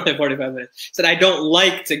go for more than 45 minutes. I said, I don't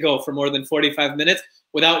like to go for more than 45 minutes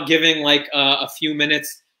without giving like a few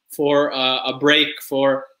minutes for a break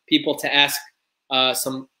for people to ask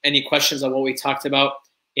any questions on what we talked about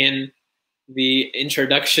in the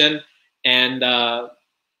introduction, and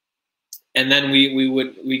then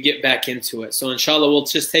we get back into it. So inshallah, we'll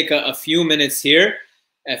just take a few minutes here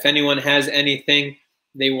if anyone has anything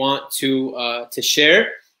they want to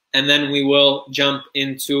share, and then we will jump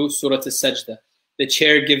into Surah As-Sajdah. The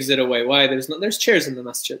chair gives it away. Why? There's chairs in the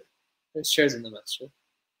masjid. There's chairs in the masjid.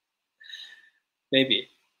 Maybe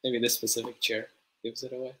this specific chair gives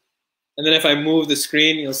it away. And then if I move the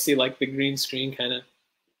screen, you'll see like the green screen kind of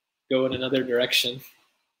go in another direction.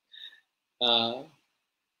 You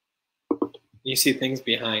see things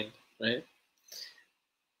behind, right?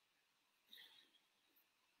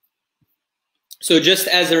 So just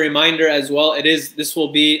as a reminder as well, this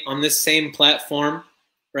will be on this same platform,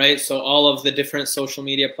 right? So all of the different social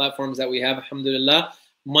media platforms that we have, alhamdulillah,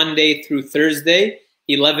 Monday through Thursday,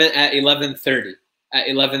 at 11:30.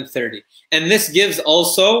 And this gives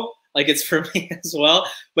also, like it's for me as well,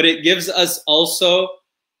 but it gives us also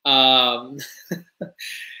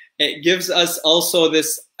it gives us also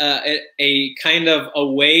this a kind of a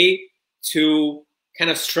way to kind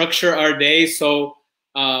of structure our day, so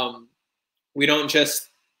we don't just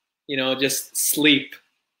sleep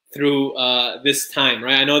through this time,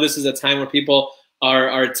 right? I know this is a time where people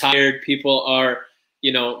are tired, people are,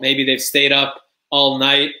 maybe they've stayed up all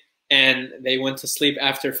night and they went to sleep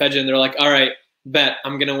after Fajr and they're like, all right, bet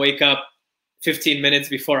I'm gonna wake up 15 minutes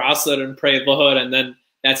before Asr and pray Dhuhr, and then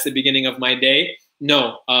that's the beginning of my day.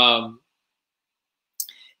 No,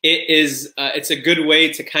 it's a good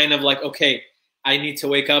way to kind of like, okay, I need to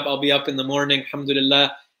wake up, I'll be up in the morning,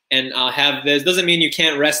 alhamdulillah, and I'll have this. Doesn't mean you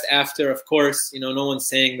can't rest after, of course, no one's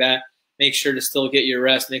saying that. Make sure to still get your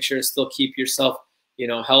rest, make sure to still keep yourself,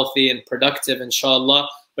 healthy and productive, inshallah.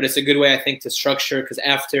 But it's a good way, I think, to structure, because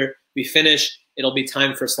after we finish, it'll be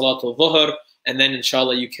time for Salatul Dhuhr, and then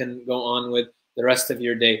inshallah you can go on with the rest of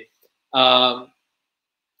your day.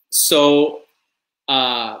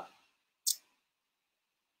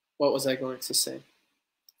 What was I going to say?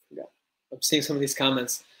 I'm seeing some of these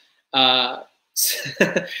comments.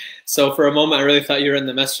 So for a moment, I really thought you were in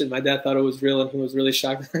the masjid. My dad thought it was real, and he was really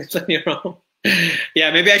shocked that you're home.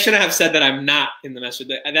 Yeah, maybe I shouldn't have said that I'm not in the masjid.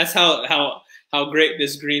 And that's how great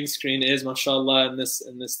this green screen is, mashallah, in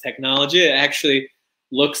this technology. It actually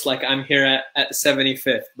looks like I'm here at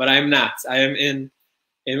 75th, but I'm not. I'm in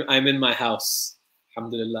my house,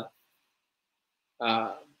 alhamdulillah.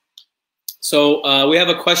 So we have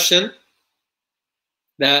a question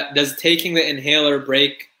that does taking the inhaler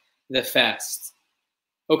break the fast?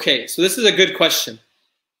 Okay, so this is a good question.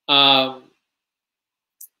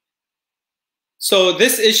 So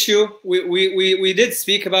this issue, we did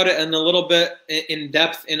speak about it in a little bit in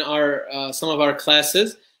depth in our some of our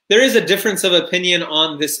classes. There is a difference of opinion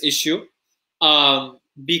on this issue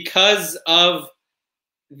because of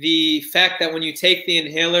the fact that when you take the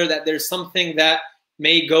inhaler, that there's something that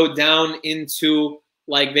may go down into,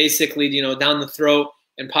 like, basically, down the throat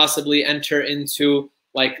and possibly enter into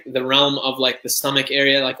like the realm of like the stomach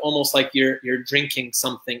area, like almost like you're drinking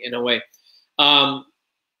something in a way.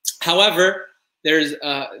 However, there's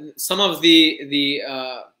some of the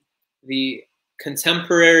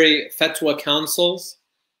contemporary fatwa councils,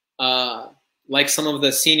 like some of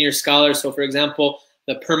the senior scholars. So, for example,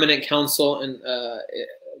 the Permanent Council and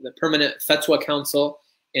the Permanent Fatwa Council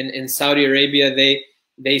in Saudi Arabia,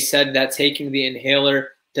 they said that taking the inhaler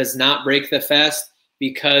does not break the fast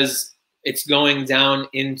because it's going down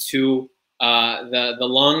into the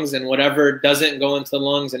lungs, and whatever doesn't go into the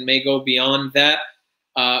lungs and may go beyond that,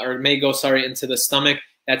 or may go, into the stomach,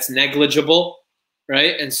 that's negligible,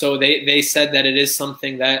 right? And so they said that it is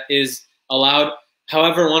something that is allowed.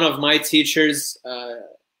 However, one of my teachers,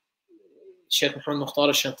 Sheikh Muhammad Mukhtar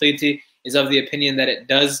al-Shanqiti, is of the opinion that it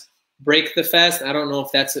does break the fast. I don't know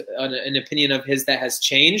if that's an opinion of his that has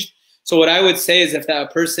changed. So what I would say is if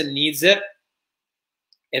that person needs it,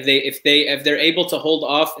 if they're able to hold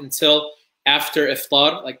off until after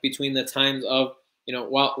iftar, like between the times of, you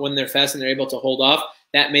know, when they're fasting, they're able to hold off,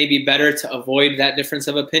 that may be better to avoid that difference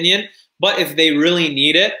of opinion. But if they really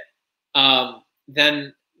need it,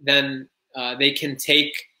 then they can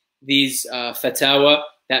take these fatawa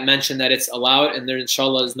that mention that it's allowed, and there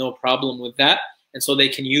inshallah is no problem with that, and so they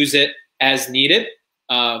can use it as needed.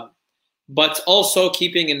 But also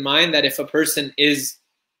keeping in mind that if a person is,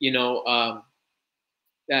 you know,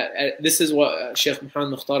 this is what Sheikh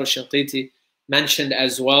Muhammad Mukhtar al-Shinqiti mentioned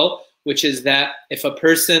as well, which is that if a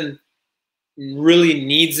person really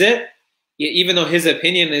needs it, even though his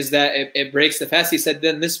opinion is that it breaks the fast, he said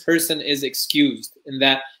then this person is excused in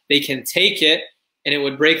that they can take it and it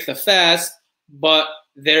would break the fast, but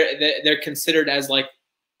they're considered as like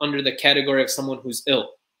under the category of someone who's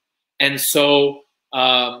ill, and so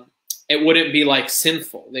it wouldn't be like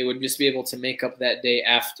sinful. They would just be able to make up that day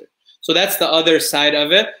after. So that's the other side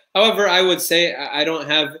of it. However, I would say I don't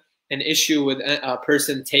have an issue with a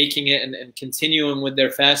person taking it and continuing with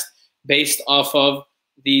their fast based off of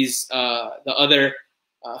these the other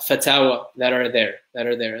fatawa that are there,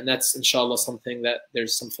 and that's inshallah something that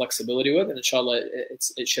there's some flexibility with, and inshallah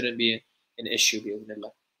it shouldn't be an issue.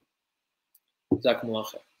 Bi-idhnillah. Jazakumullah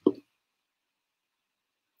khair.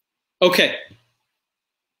 Okay.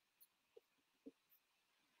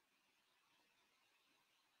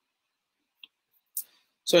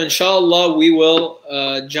 So inshallah we will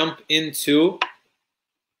jump into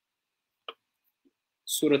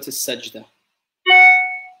Surah As-Sajdah.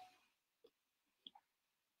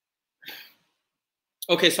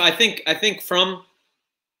 Okay, so I think from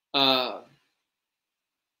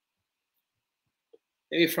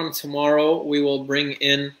maybe from tomorrow we will bring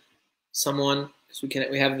in someone, because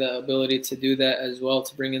we have the ability to do that as well,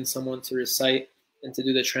 to bring in someone to recite and to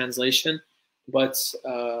do the translation. But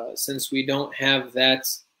since we don't have that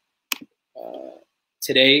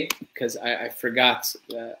today, because I forgot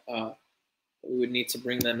that we would need to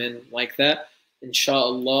bring them in like that,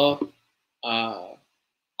 inshallah,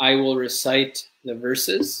 I will recite the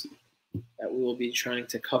verses that we will be trying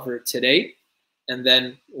to cover today, and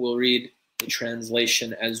then we'll read the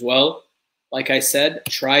translation as well. Like I said,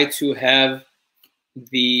 try to have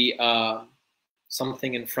the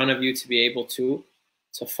something in front of you to be able to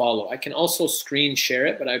follow. I can also screen share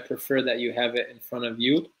it, but I prefer that you have it in front of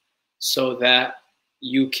you so that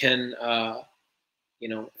you can, you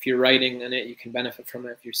know, if you're writing in it, you can benefit from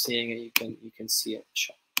it. If you're seeing it, you can see it.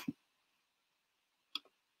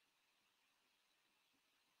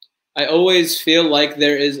 I always feel like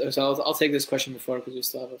there is, so I'll take this question before because we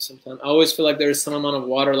still have some time. I always feel like there is some amount of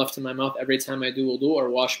water left in my mouth every time I do wudu or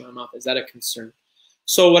wash my mouth. Is that a concern?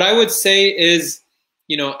 So what I would say is,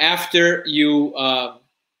 you know, after you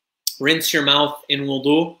rinse your mouth in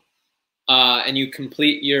wudu and you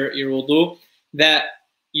complete your wudu, that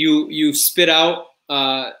you spit out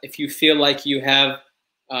if you feel like you have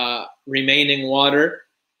remaining water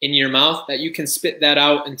in your mouth, that you can spit that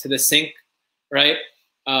out into the sink, right?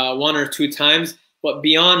 1 or 2 times. But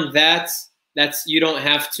beyond that, you don't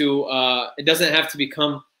have to, it doesn't have to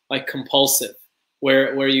become like compulsive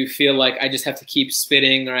where you feel like I just have to keep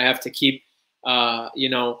spitting, or I have to keep, you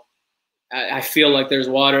know, I feel like there's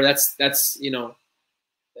water. That's you know,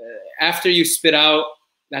 after you spit out,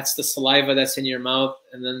 that's the saliva that's in your mouth,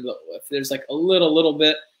 and then if there's like a little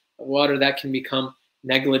bit of water, that can become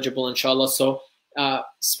negligible, inshallah. So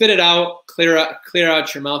spit it out, clear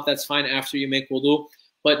out your mouth. That's fine after you make wudu,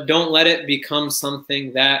 but don't let it become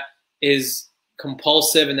something that is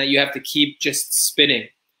compulsive and that you have to keep just spitting,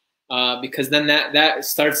 because then that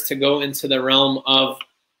starts to go into the realm of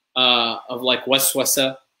like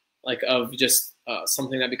waswasa, like of just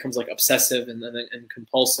something that becomes like obsessive and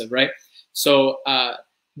compulsive, right? So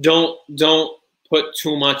don't put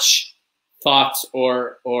too much thought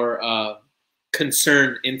or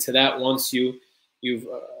concern into that once you've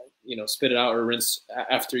you know, spit it out or rinse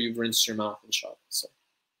after you've rinsed your mouth, inshallah. So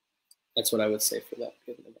that's what I would say for that.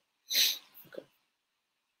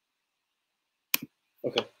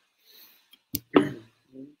 Okay.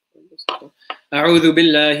 أعوذ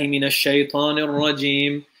بالله من الشيطان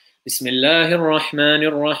الرجيم. بسم الله الرحمن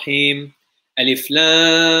الرحيم. ألف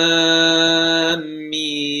لام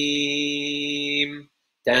ميم.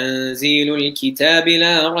 تنزيل الكتاب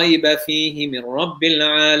لا ريب فيه من رب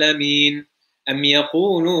العالمين. أم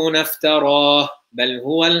يقولون افتراه بل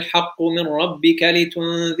هو الحق من ربك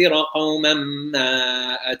لتنذر قوما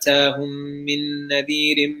ما أتاهم من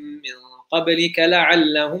نذير من قبلك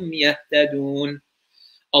لعلهم يهتدون.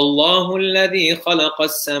 الله الذي خلق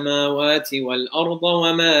السماوات والأرض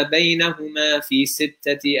وما بينهما في 6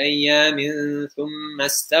 أيام ثم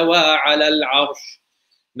استوى على العرش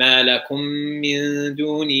ما لكم من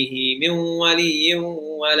دونه من ولي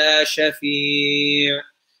ولا شفيع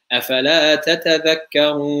أفلا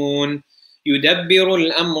تتذكرون يدبر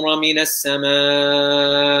الأمر من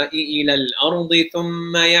السماء إلى الأرض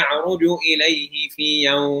ثم يعرج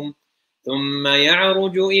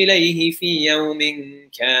إليه في يوم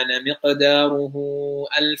كان مقداره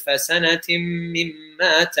 1000 سنة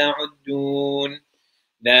مما تعدون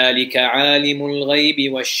ذلك عالم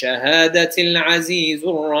الغيب والشهادة العزيز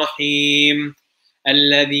الرحيم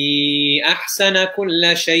الذي أحسن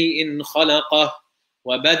كل شيء خلقه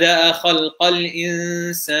وبدأ خلق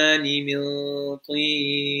الإنسان من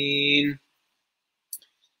طين.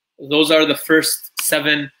 Those are the first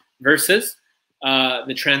 7 verses,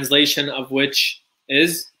 the translation of which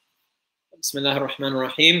is Bismillah ar-Rahman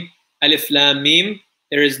ar-Rahim, Alif Lam Mim.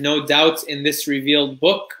 There is no doubt in this revealed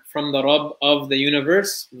book from the Rabb of the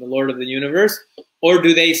universe, from the Lord of the universe. Or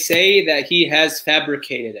do they say that he has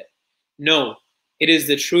fabricated it? No, it is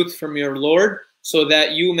the truth from your Lord, so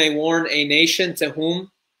that you may warn a nation to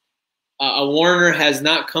whom a warner has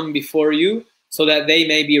not come before you, so that they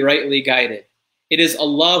may be rightly guided. It is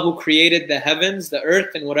Allah who created the heavens, the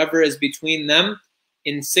earth, and whatever is between them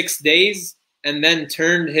in 6 days, and then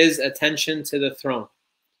turned his attention to the throne.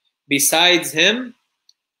 Besides him,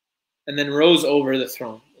 and then rose over the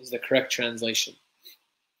throne, is the correct translation.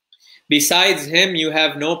 Besides him, you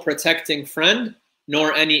have no protecting friend,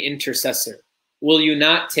 nor any intercessor. Will you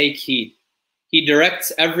not take heed? He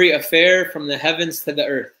directs every affair from the heavens to the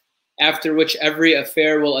earth, after which every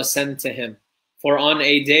affair will ascend to him. For on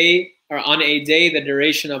a day, the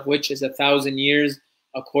duration of which is 1,000 years,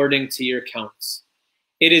 according to your counts.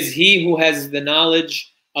 It is he who has the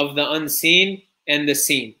knowledge of the unseen and the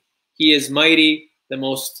seen. He is mighty, the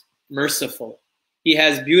most merciful. He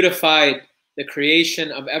has beautified the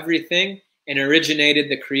creation of everything and originated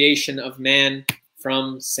the creation of man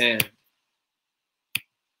from sand.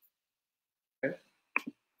 Okay.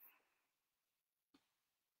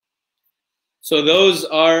 So those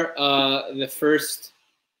are the first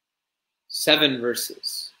 7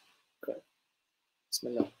 verses. Okay.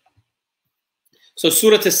 Bismillah. So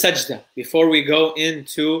Surah As-Sajda, before we go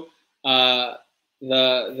into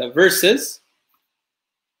the verses,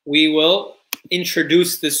 we will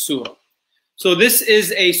introduce this surah. So this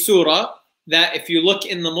is a surah that if you look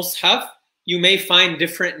in the Mus'haf, you may find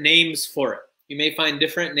different names for it. You may find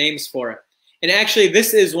different names for it. And actually,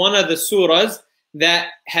 this is one of the surahs that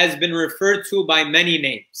has been referred to by many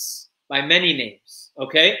names. By many names,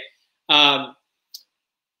 okay? That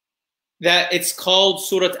it's called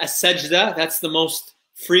Surah As-Sajda. That's the most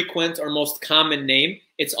frequent or most common name.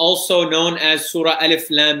 It's also known as Surah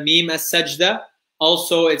Alif Lam Mim As-Sajda.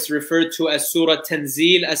 Also, it's referred to as Surah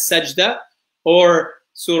Tanzil As-Sajda or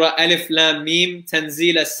Surah Alif Lam Mim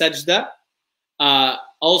Tanzil As-Sajda.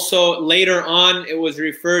 Also, later on, it was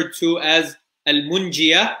referred to as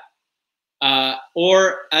Al-Munjiyah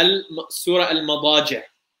or Surah Al-Madaji'.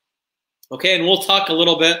 Okay, and we'll talk a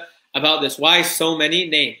little bit about this. Why so many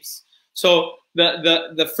names? So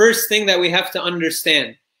the first thing that we have to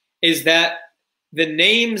understand is that the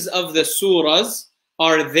names of the surahs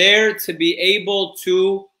are there to be able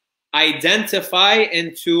to identify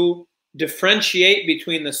and to differentiate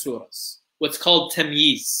between the surahs, what's called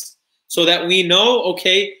tamyiz, so that we know,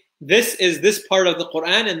 okay, this is this part of the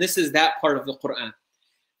Quran and this is that part of the Quran.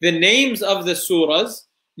 The names of the surahs,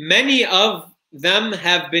 many of them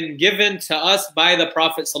have been given to us by the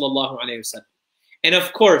Prophet ﷺ. And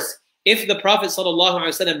of course, if the Prophet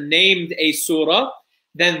ﷺ named a surah,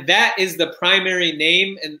 then that is the primary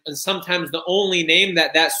name and sometimes the only name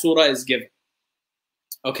that that surah is given.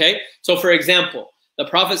 Okay? So for example, the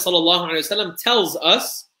Prophet ﷺ tells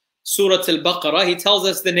us, Surah Al-Baqarah, he tells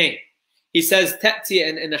us the name. He says, Ta'ti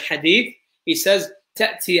in a hadith, he says,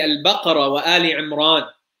 Ta'ti al-Baqarah wa Ali Imran.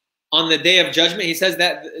 On the Day of Judgment, he says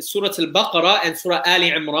that Surah Al-Baqarah and Surah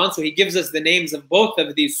Ali Imran, so he gives us the names of both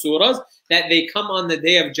of these surahs, that they come on the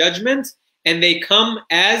Day of Judgment, and they come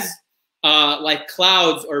as like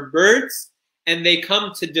clouds or birds, and they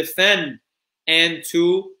come to defend and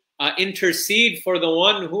to intercede for the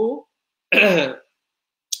one who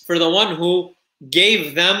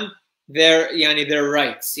gave them their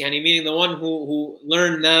rights, meaning the one who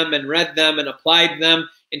learned them and read them and applied them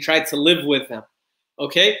and tried to live with them.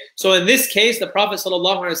 Okay, so in this case, the Prophet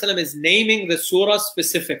ﷺ is naming the surah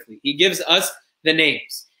specifically. He gives us the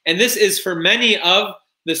names. And this is for many of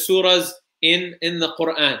the surahs in the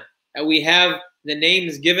Quran, that we have the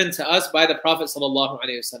names given to us by the Prophet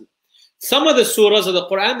ﷺ. Some of the surahs of the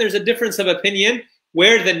Quran, there's a difference of opinion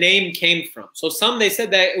where the name came from. So some, they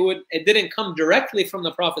said that it didn't come directly from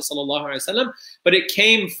the Prophet ﷺ, but it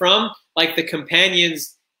came from like the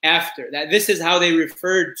companions after, that this is how they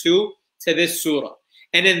referred to this surah.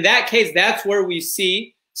 And in that case, that's where we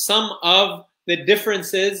see some of the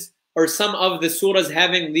differences, or some of the surahs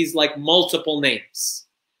having these like multiple names,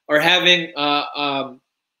 or having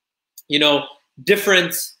you know,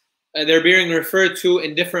 different, they're being referred to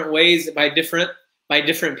in different ways by different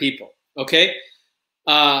people. Okay,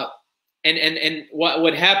 and what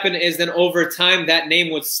would happen is then over time that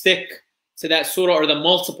name would stick to that surah, or the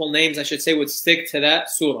multiple names, I should say, would stick to that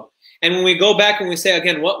surah. And when we go back and we say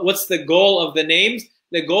again, what's the goal of the names?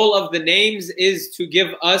 The goal of the names is to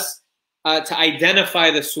give us to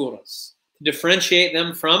identify the surahs, to differentiate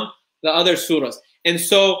them from the other surahs. And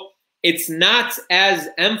so it's not as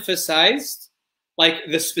emphasized like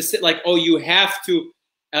the specific, like, oh, you have to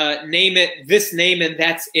name it this name and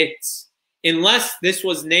that's it, unless this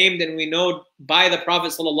was named and we know by the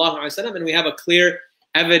Prophet ﷺ, and we have a clear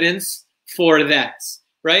evidence for that,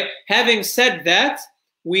 right? Having said that,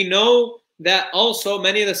 we know that also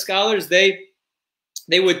many of the scholars, they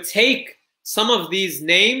would take some of these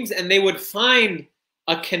names and they would find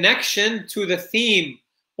a connection to the theme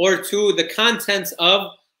or to the contents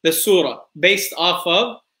of the surah based off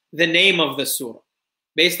of the name of the surah,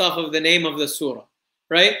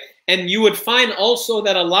 right? And you would find also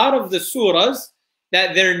that a lot of the surahs,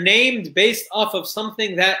 that they're named based off of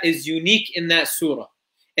something that is unique in that surah.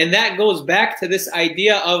 And that goes back to this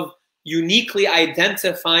idea of uniquely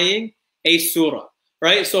identifying a surah,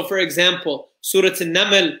 right? So for example, Surah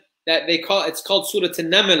An-Naml, that it's called Surah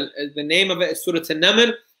An-Naml, the name of it is Surah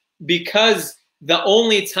An-Naml, because the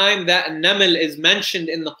only time that Naml is mentioned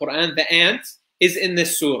in the Quran, the ant, is in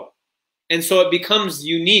this surah. And so it becomes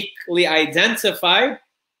uniquely identified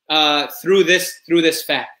through this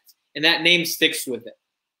fact. And that name sticks with it.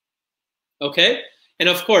 Okay? And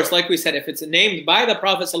of course, like we said, if it's named by the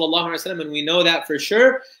Prophet ﷺ, and we know that for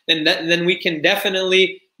sure, then we can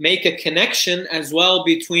definitely make a connection as well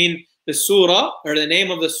between the surah, or the name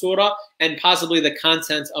of the surah, and possibly the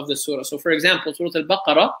contents of the surah. So for example, Surah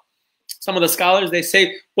Al-Baqarah, some of the scholars, they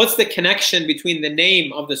say, what's the connection between the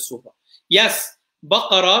name of the surah? Yes,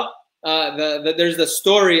 Baqarah, there's the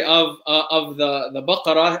story of the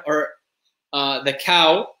Baqarah, or the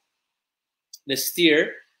cow, the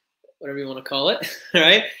steer, whatever you want to call it,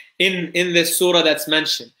 right? In this surah that's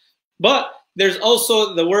mentioned. But there's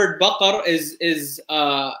also the word Baqar is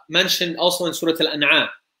mentioned also in Surah Al-An'am.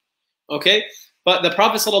 Okay? But the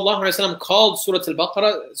Prophet ﷺ called Surah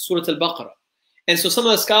Al-Baqarah Surah Al-Baqarah. And so some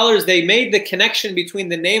of the scholars, they made the connection between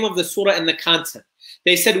the name of the surah and the content.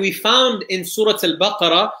 They said, we found in Surah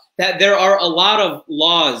Al-Baqarah that there are a lot of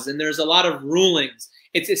laws and there's a lot of rulings.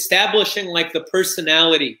 It's establishing like the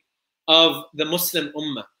personality of the Muslim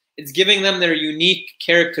Ummah. It's giving them their unique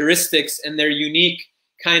characteristics and their unique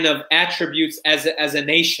kind of attributes as a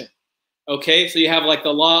nation. Okay, so you have like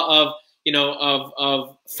the law of, you know,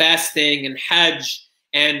 of fasting and Hajj,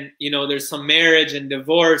 and you know, there's some marriage and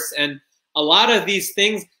divorce, and a lot of these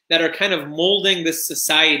things that are kind of molding this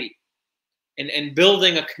society and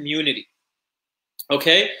building a community.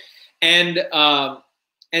 Okay, and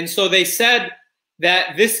so they said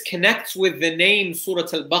that this connects with the name Surah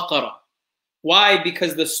Al-Baqarah. Why?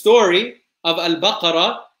 Because the story of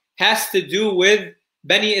Al-Baqarah has to do with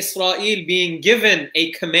Bani Israel being given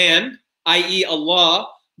a command, i.e.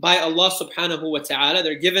 by Allah subhanahu wa ta'ala.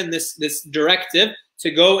 They're given this directive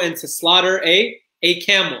to go and to slaughter a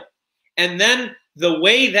camel. And then the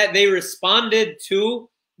way that they responded to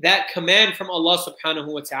that command from Allah subhanahu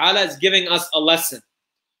wa ta'ala is giving us a lesson,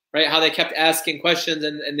 right? How they kept asking questions,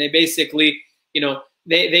 and they basically, you know,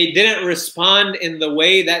 they didn't respond in the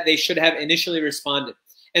way that they should have initially responded.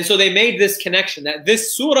 And so they made this connection that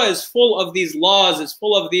this surah is full of these laws, is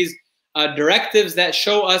full of these directives that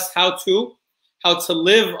show us how to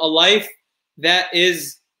live a life that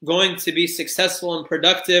is going to be successful and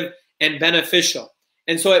productive and beneficial.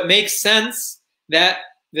 And so it makes sense that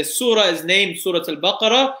the surah is named Surah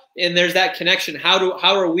Al-Baqarah, and there's that connection. How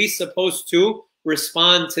are we supposed to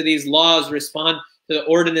respond to these laws, respond to the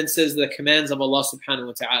ordinances, the commands of Allah subhanahu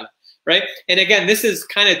wa ta'ala, right? And again, this is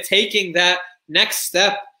kind of taking that next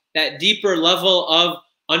step, that deeper level of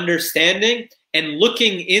understanding and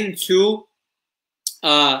looking into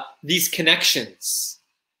these connections,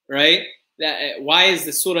 right? Why is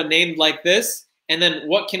the surah named like this? And then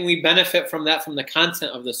what can we benefit from that, from the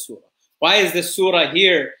content of the surah? Why is this surah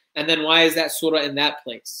here? And then why is that surah in that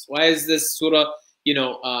place? Why is this surah, you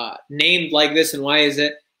know, named like this, and why is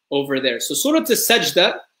it over there? So Surah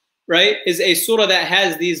As-Sajda, right, is a surah that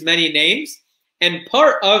has these many names. And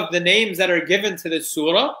part of the names that are given to this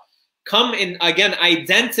surah come in, again,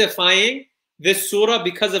 identifying this surah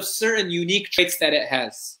because of certain unique traits that it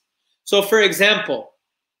has. So for example,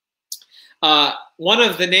 one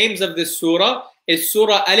of the names of this surah is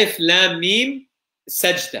Surah Alif Lam Mim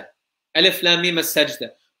Sajda. Alif Lam Mim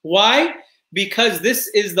Sajda. Why? Because this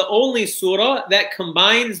is the only surah that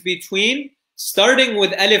combines between starting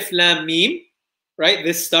with Alif Lam Mim, right,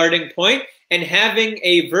 this starting point, and having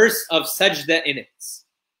a verse of sajda in it.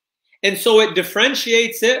 And so it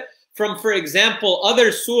differentiates it from, for example,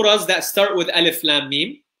 other surahs that start with Alif Lam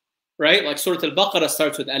Mim, right? Like Surah Al-Baqarah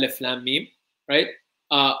starts with Alif Lam Mim, right?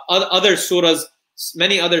 Other surahs,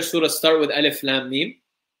 many other surahs start with Alif Lam Mim,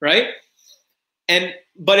 right?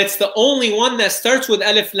 But it's the only one that starts with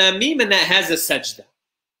Alif Lam Mim and that has a sajda.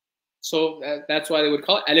 So that's why they would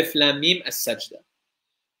call it Alif Lam Mim as-Sajda.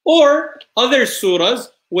 Or other surahs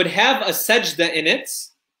would have a sajda in it,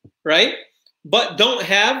 right? But don't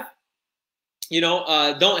have,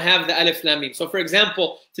 don't have the Alif Lam Mim. So for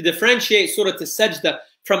example, to differentiate Surah As-Sajda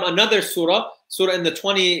from another surah in the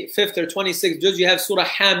 25th or 26th juz, you have Surah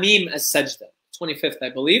Hamim As-Sajda, 25th, I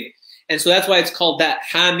believe. And so that's why it's called that,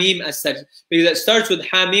 Hamim As-Sajda, because it starts with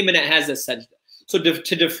Hamim and it has a sajda. So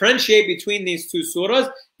to differentiate between these two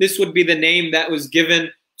surahs, this would be the name that was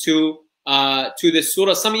given to this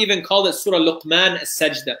surah. Some even call it Surah Luqman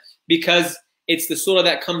As-Sajda, because it's the surah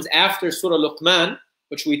that comes after Surah Luqman,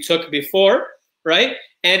 which we took before, right?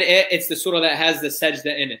 And it's the surah that has the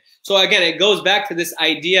sajda in it. So again, it goes back to this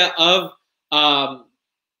idea of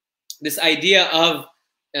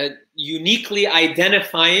uniquely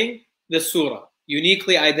identifying the surah.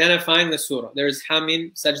 Uniquely identifying the surah. There's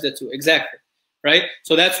Hamim Sajda too, exactly. Right?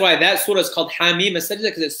 So that's why that surah is called Hamim As-Sajda,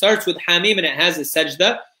 because it starts with Hamim and it has a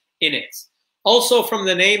sajda in it. Also from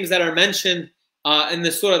the names that are mentioned in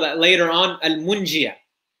the surah that later on, Al-Munjiyah.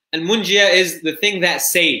 Al-Munjiyah is the thing that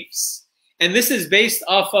saves. And this is based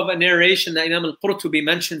off of a narration that Imam Al-Qurtubi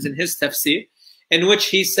mentions in his Tafseer, in which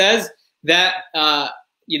he says that, and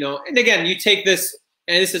again, you take this,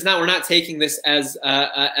 and this is not, we're not taking this as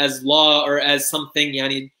law or as something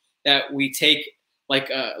that we take like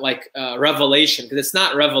revelation, because it's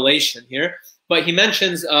not revelation here. But he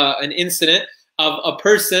mentions an incident of a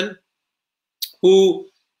person who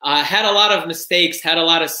had a lot of mistakes, had a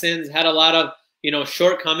lot of sins, had a lot of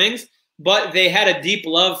shortcomings, but they had a deep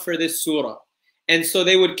love for this surah. And so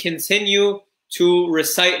they would continue to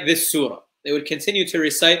recite this surah. They would continue to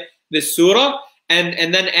recite this surah.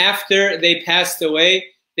 And then after they passed away,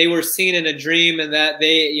 they were seen in a dream and that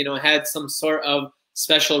they, had some sort of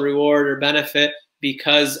special reward or benefit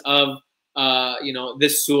because of,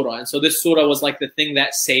 this surah. And so this surah was like the thing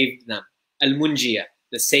that saved them. Al-Munjiyah,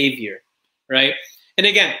 the savior, right? And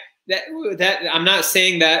again, that I'm not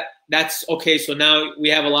saying that that's okay. So now we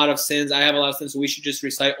have a lot of sins. I have a lot of sins. So we should just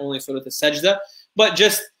recite only Surah As-Sajda. But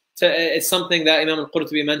it's something that Imam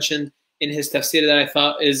Al-Qurtubi mentioned in his tafsir that I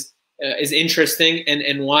thought is interesting,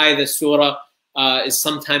 and why the surah is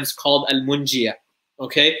sometimes called Al-Munjiyah.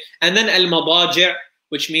 Okay, and then Al-Madaji',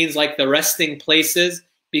 which means like the resting places,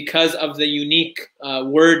 because of the unique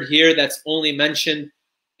word here that's only mentioned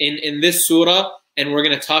in this surah. And we're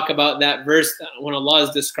going to talk about that verse when Allah is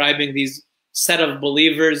describing these set of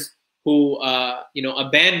believers who,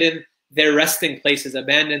 abandon their resting places,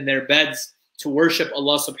 abandon their beds to worship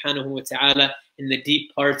Allah subhanahu wa ta'ala in the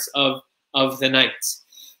deep parts of the night.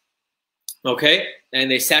 Okay?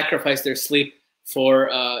 And they sacrifice their sleep for,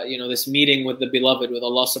 this meeting with the beloved, with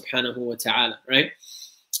Allah subhanahu wa ta'ala, right?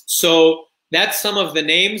 So that's some of the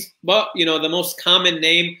names, but, the most common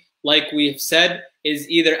name, like we've said, is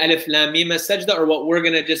either Alif Lam Mim As-Sajda, or what we're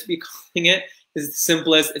going to just be calling it is the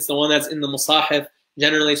simplest. It's the one that's in the Musahif,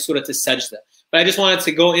 generally Surah As-Sajda. But I just wanted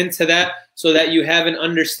to go into that so that you have an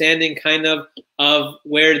understanding kind of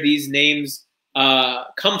where these names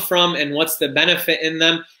come from and what's the benefit in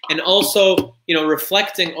them, and also,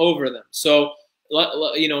 reflecting over them. So,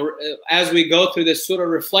 as we go through this surah,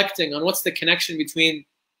 reflecting on what's the connection between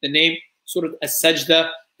the name Surah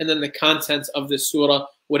As-Sajda and then the contents of the surah,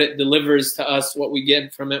 what it delivers to us, what we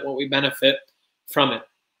get from it, what we benefit from it,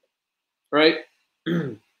 right?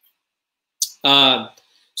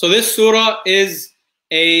 So this surah is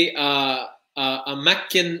a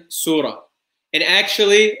Meccan surah. And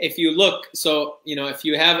actually, if you look, so, if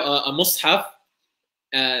you have a mushaf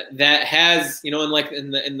that has, in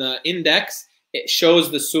the index, it shows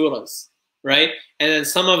the surahs, right? And then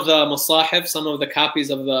some of the musahif, some of the copies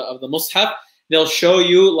of the mushaf, they'll show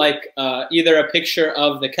you like either a picture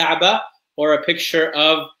of the Kaaba or a picture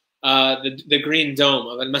of the green dome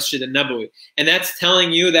of Al-Masjid Al-Nabawi. And that's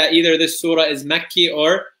telling you that either this surah is Makki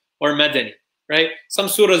or or Madani, right? Some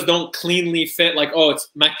surahs don't cleanly fit, like, oh, it's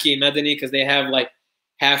Makki, Madani, because they have like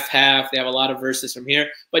half-half. They have a lot of verses from here.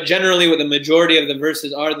 But generally, what the majority of the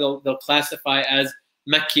verses are, they'll classify as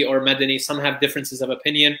Makki or Madani. Some have differences of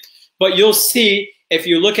opinion. But you'll see, if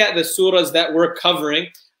you look at the surahs that we're covering,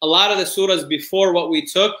 a lot of the surahs before what we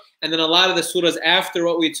took, and then a lot of the surahs after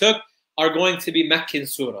what we took, are going to be Meccan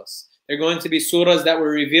surahs. They're going to be surahs that were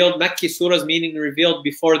revealed, Meccan surahs, meaning revealed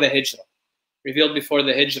before the Hijrah. Revealed before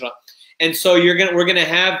the Hijrah. And so we're going to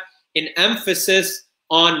have an emphasis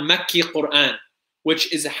on Meccan Quran,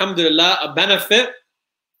 which is, alhamdulillah, a benefit.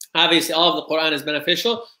 Obviously, all of the Quran is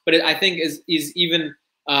beneficial, but I think is even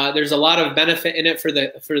there's a lot of benefit in it for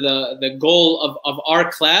the goal of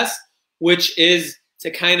our class, which is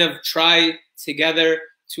to kind of try together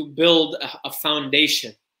to build a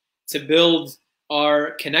foundation, to build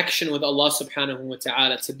our connection with Allah subhanahu wa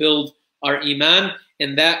ta'ala, to build our iman.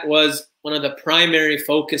 And that was one of the primary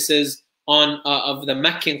focuses of the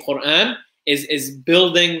Meccan Quran, is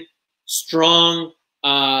building strong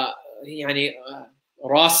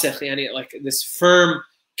rasikh, like this firm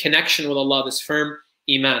connection with Allah, this firm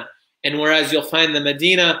iman. And whereas you'll find the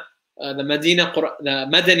Madani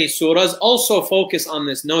surahs also focus on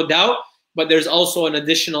this, no doubt, but there's also an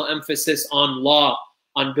additional emphasis on law,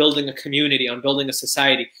 on building a community, on building a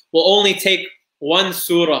society. We'll only take one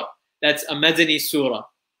surah that's a Madani surah.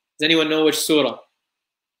 Does anyone know which surah?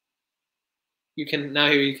 You can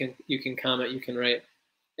comment, you can write.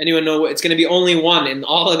 Anyone know? It's going to be only one in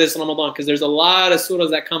all of this Ramadan, because there's a lot of surahs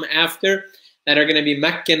that come after that are going to be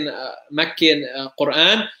Meccan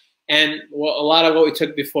Quran, and a lot of what we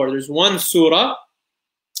took before. There's one surah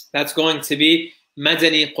that's going to be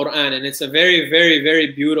Madani Quran, and it's a very, very,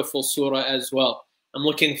 very beautiful surah as well. I'm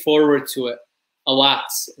looking forward to it a lot,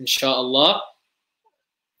 inshallah.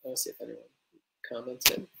 Let's see if anyone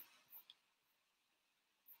commented.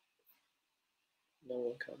 No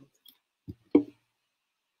one commented.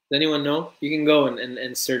 Does anyone know? You can go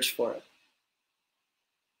and search for it.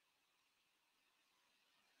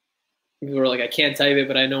 People were like, I can't type it,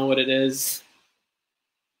 but I know what it is.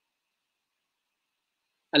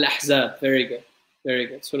 Al-Ahzab. Very good. Very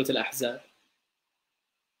good. Surah Al-Ahzab.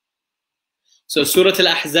 So Surah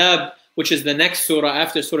Al-Ahzab, which is the next surah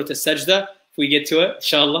after Surah Al-Sajda, if we get to it,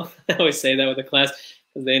 inshallah. I always say that with the class,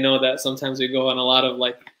 because they know that sometimes we go on a lot of,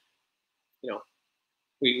 like,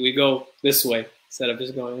 we go this way instead of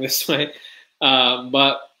just going this way.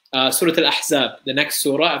 But Surah Al-Ahzab, the next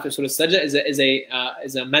surah after Surah Al-Sajda, is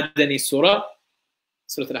a Madani surah.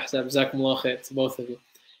 Surah Al-Ahzab, Jazakumullah khair to both of you.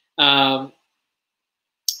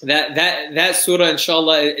 That surah,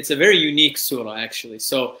 inshallah, it's a very unique surah, actually.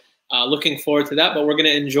 So looking forward to that, but we're going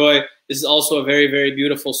to enjoy. This is also a very, very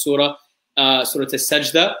beautiful surah, Surah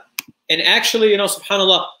Al-Sajda. And actually,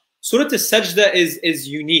 subhanAllah, Surah Al-Sajda is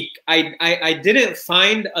unique. I didn't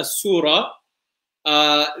find a surah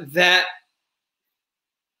that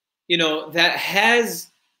that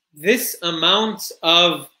has this amount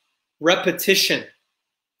of repetition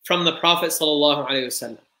from the Prophet sallallahu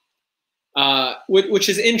alaihi wasallam, which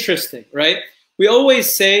is interesting, right? We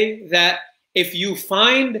always say that if you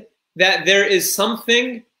find that there is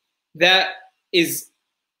something that is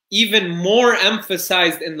even more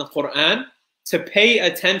emphasized in the Quran, to pay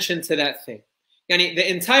attention to that thing. Yani the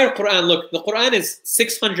entire Quran, look, the Quran is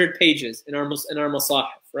 600 pages in our Masahif,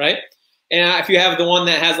 right? And if you have the one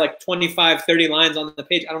that has like 25, 30 lines on the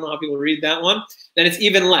page, I don't know how people read that one, then it's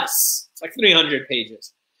even less. It's like 300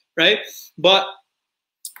 pages, right? But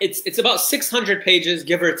it's about 600 pages,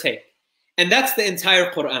 give or take. And that's the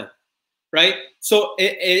entire Quran, right? So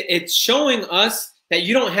it's showing us that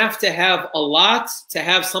you don't have to have a lot to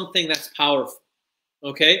have something that's powerful,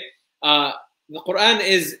 okay? The Quran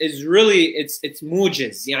is really, it's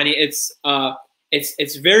mujiz, yani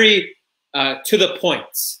it's very to the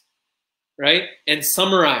point, right? And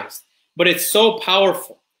summarized, but it's so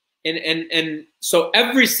powerful. And so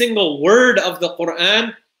every single word of the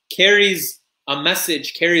Quran carries a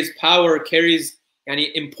message, carries power, carries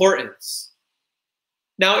importance.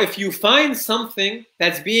 Now, if you find something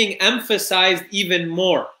that's being emphasized even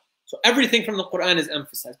more, so everything from the Quran is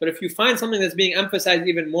emphasized, but if you find something that's being emphasized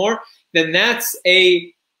even more, then that's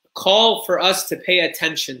a call for us to pay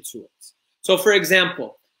attention to it. So, for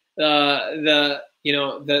example, the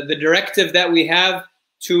directive that we have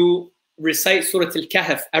to recite Surah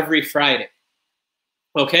Al-Kahf every Friday,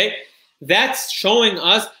 okay? That's showing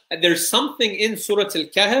us that there's something in Surah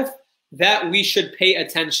Al-Kahf that we should pay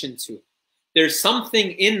attention to. There's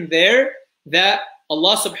something in there that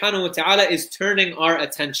Allah subhanahu wa ta'ala is turning our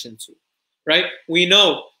attention to, right? We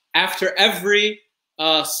know after every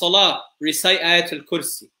salah, recite Ayatul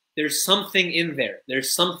Kursi. there's something in there.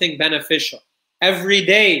 There's something beneficial. Every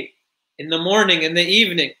day, in the morning, in the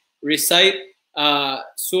evening, recite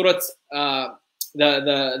Surah,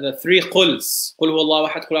 the three Quls. Qul huwallahu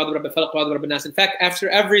ahad, Qul a'udhu birabbil falaq, Qul a'udhu birabbin nas. In fact, after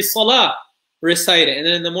every salah, recite it. And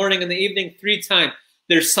then in the morning and the evening, 3 times.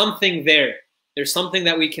 There's something there. There's something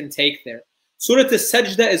that we can take there. Surah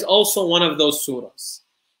As-Sajda is also one of those surahs.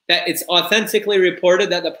 That it's authentically reported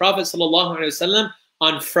that the Prophet ﷺ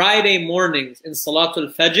on Friday mornings in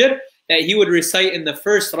Salatul Fajr, that he would recite in the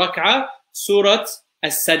first rak'ah, Surah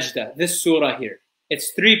As-Sajda, this surah here.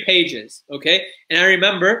 It's 3 pages, okay? And I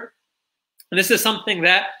remember, and this is something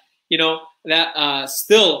that, you know, that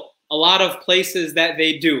still a lot of places that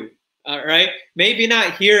they do, right? Maybe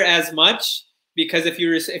not here as much, because if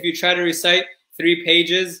you try to recite 3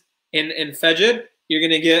 pages in Fajr, you're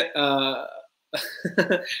gonna get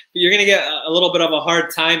you're gonna get a little bit of a hard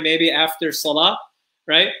time maybe after Salah,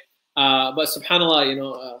 right? But subhanallah, you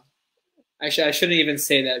know, I shouldn't even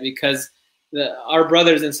say that, because our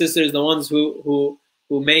brothers and sisters, the ones who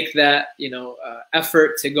make that, you know,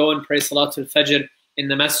 effort to go and pray Salatul Fajr in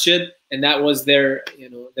the masjid, and that was their, you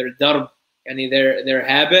know, their darb, their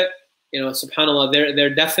habit, you know, subhanallah,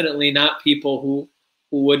 they're definitely not people who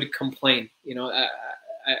would complain, you know.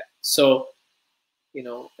 So, you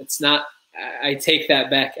know, it's not, I take that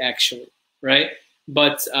back actually, right?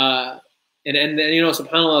 But and you know,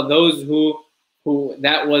 subhanallah, those who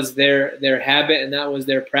that was their habit and that was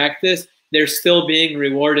their practice, they're still being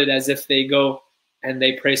rewarded as if they go and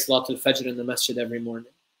they pray Salatul Fajr in the masjid every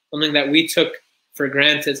morning. Something that we took for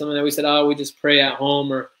granted, something that we said, oh, we just pray at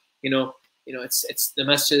home, or you know, it's the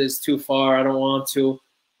masjid is too far, I don't want to,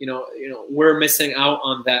 you know, we're missing out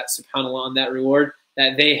on that, subhanallah, on that reward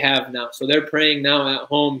that they have now. So they're praying now at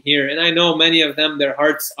home here, and I know many of them, their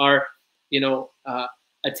hearts are, you know,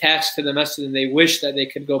 attached to the masjid, and they wish that they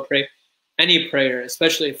could go pray any prayer,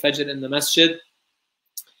 especially Fajr in the masjid,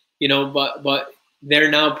 you know, but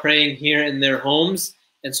they're now praying here in their homes,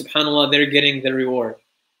 and subhanallah, they're getting the reward.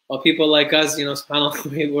 While people like us, you know,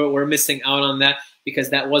 subhanallah, we're missing out on that, because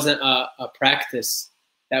that wasn't a practice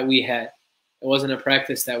that we had. It wasn't a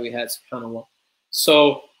practice that we had, subhanallah.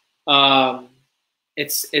 So what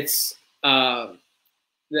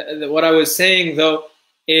I was saying though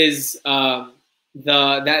is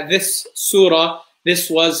that this surah, this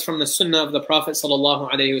was from the sunnah of the Prophet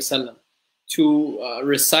sallallahu alaihi wasallam, to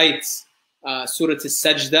recite Surah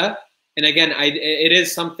As-Sajda. And again, it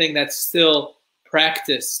is something that's still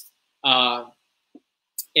practiced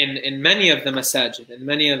in many of the masajid, in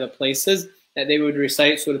many of the places, that they would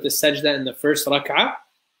recite Surah As-Sajda in the first rak'ah,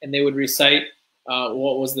 and they would recite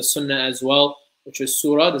what was the sunnah as well, which is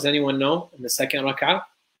surah. Does anyone know? In the second rak'ah?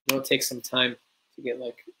 No, it takes some time to get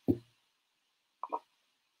like.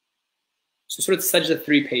 So Surah As-Sajda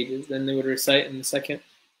 3 pages. Then they would recite in the second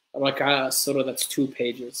rak'ah surah that's 2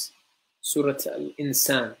 pages. Surah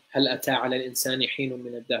Al-Insan. هل أتى على الإنسان حين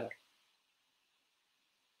من الدهر.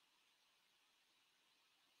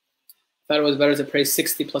 Thought it was better to pray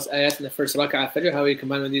 60 plus ayat in the first rak'ah Fajr. How do you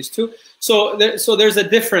combine with these two? So there's a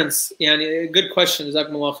difference. Yani, good question.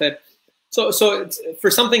 Jazakumullah khair. So for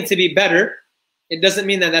something to be better, it doesn't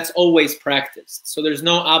mean that that's always practiced. So there's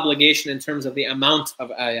no obligation in terms of the amount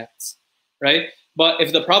of ayats, right? But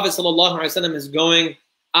if the Prophet ﷺ is going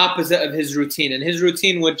opposite of his routine, and his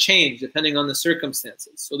routine would change depending on the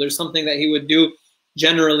circumstances. So there's something that he would do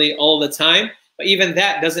generally all the time, but even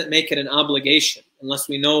that doesn't make it an obligation, unless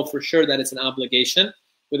we know for sure that it's an obligation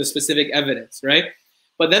with a specific evidence, right?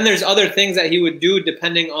 But then there's other things that he would do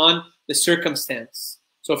depending on the circumstance.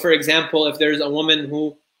 So for example, if there's a woman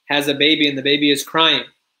who has a baby and the baby is crying,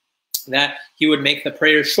 that he would make the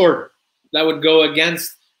prayer shorter. That would go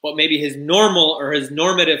against what maybe his normal or his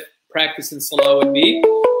normative practice in salah would be,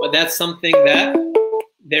 but that's something that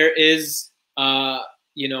there is,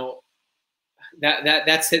 you know,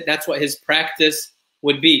 that's it. That's what his practice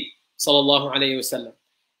would be, sallallahu alaihi wasallam.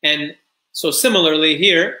 And so similarly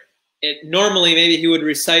here, normally maybe he would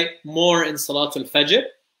recite more in Salatul Fajr,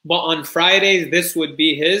 but on Fridays this would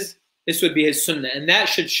be his sunnah, and that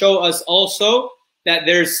should show us also that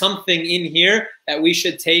there's something in here that we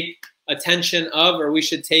should take attention of, or we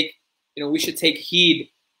should take, you know, we should take heed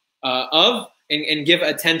of and give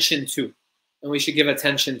attention to, and we should give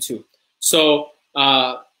attention to. So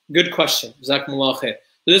good question. Jazakumullah khair.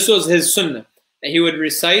 So this was his sunnah, that he would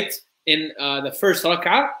recite in the first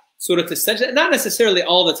rak'ah Surah As-Sajda, not necessarily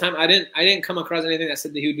all the time. I didn't come across anything that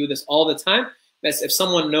said that he would do this all the time. But if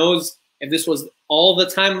someone knows if this was all the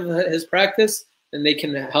time of his practice, then they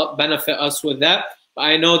can help benefit us with that. But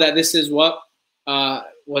I know that this is what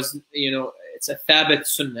was, you know, it's a thabit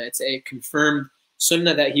sunnah. It's a confirmed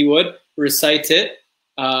sunnah that he would recite it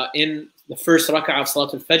in the first rak'ah of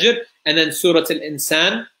Salatul Fajr, and then Surah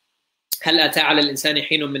Al-Insan, هل أتى على الإنسان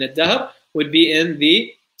حين من الدهر, would be in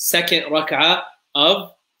the second rak'ah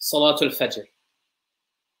of Salatul Fajr.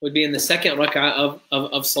 Would be in the second rak'ah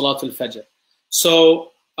of Salatul Fajr.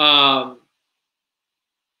 So,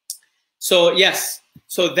 so yes,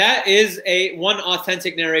 so that is one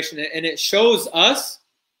authentic narration, and it shows us,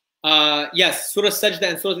 yes, Surah Sajda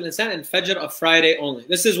and Surah Al-Insan and Fajr of Friday only.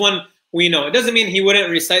 This is one we know. It doesn't mean he wouldn't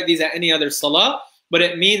recite these at any other salah, but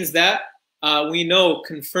it means that we know,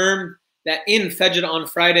 confirmed, that in Fajr on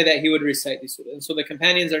Friday that he would recite these surahs. And so the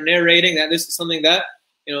companions are narrating that this is something that,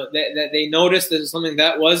 you know, that they noticed. This is something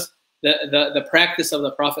that was the practice of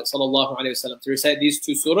the Prophet ﷺ, to recite these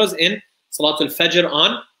two surahs in Salatul Fajr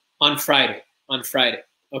on Friday.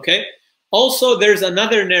 Okay. Also, there's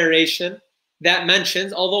another narration that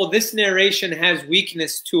mentions, although this narration has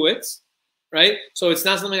weakness to it, right? So it's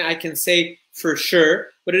not something I can say for sure,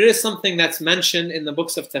 but it is something that's mentioned in the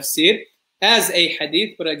books of Tafseer as a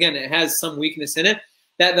hadith, but again, it has some weakness in it,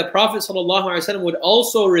 that the Prophet ﷺ would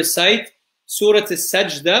also recite Surah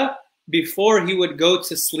Al-Sajda before he would go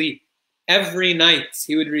to sleep. Every night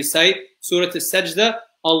he would recite Surah Al-Sajda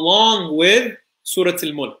along with Surah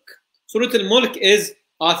Al-Mulk. Surah Al-Mulk is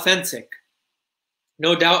authentic.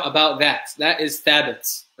 No doubt about that. That is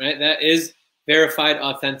thabit, right? That is verified,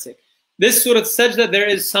 authentic. This Surah Al-Sajda, there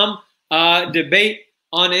is some debate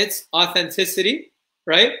on its authenticity,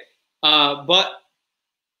 right? But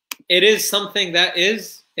it is something that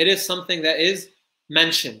is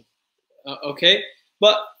mentioned, okay?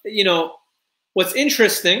 But you know, what's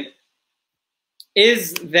interesting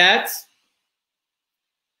is that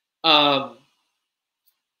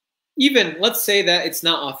even, let's say that it's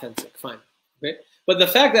not authentic, fine, okay? But the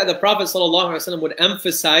fact that the Prophet ﷺ would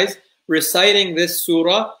emphasize reciting this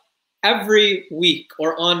surah every week,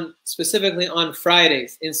 or specifically on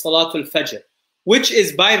Fridays in Salatul Fajr, which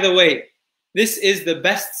is, by the way, this is the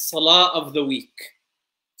best salah of the week.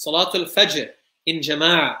 Salatul Fajr in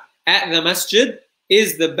Jama'ah at the masjid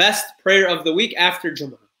is the best prayer of the week after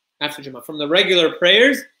Jum'ah. After Jum'ah. From the regular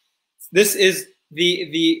prayers, this is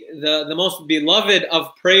the most beloved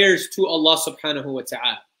of prayers to Allah subhanahu wa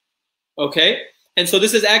ta'ala. Okay? And so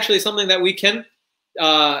this is actually something that we can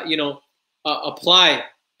apply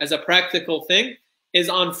as a practical thing, is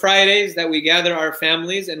on Fridays that we gather our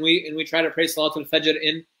families and we try to pray Salatul Fajr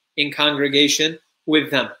in congregation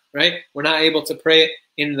with them, right? We're not able to pray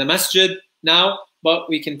in the masjid now, but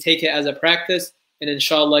we can take it as a practice, and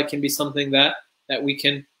inshallah it can be something that we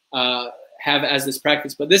can have as this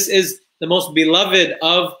practice. But this is the most beloved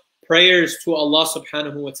of prayers to Allah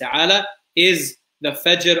subhanahu wa ta'ala, is the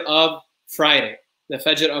Fajr of Friday. The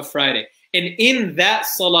Fajr of Friday. And in that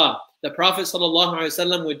salah, the Prophet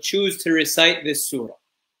ﷺ would choose to recite this surah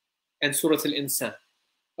and Surah Al-Insan.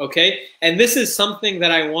 Okay? And this is something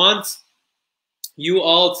that I want you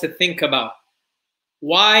all to think about.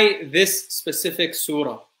 Why this specific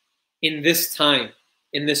surah in this time,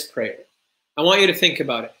 in this prayer? I want you to think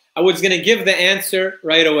about it. I was going to give the answer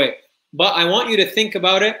right away, but I want you to think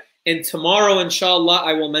about it, and tomorrow, inshallah,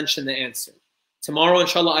 I will mention the answer. Tomorrow,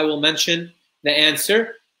 inshallah, I will mention the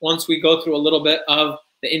answer once we go through a little bit of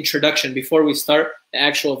the introduction, before we start the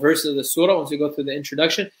actual verses of the surah, once we go through the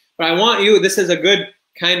introduction. But I want you, this is a good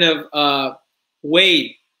kind of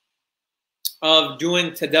way of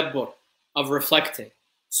doing tadabbur, of reflecting.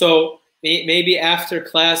 So maybe after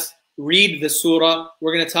class, read the surah.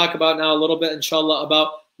 We're going to talk about now a little bit, inshallah,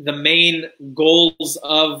 about the main goals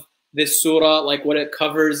of this surah, like what it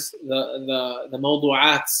covers, the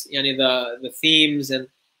mawdu'at, yani the themes and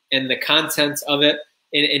the contents of it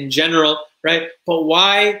in general, right? But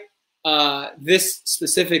why this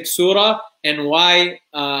specific surah, and why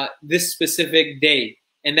this specific day?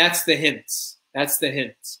 And that's the hint. That's the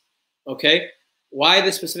hint. Okay? Why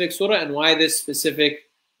this specific surah and why this specific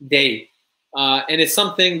day? And it's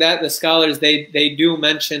something that the scholars, they do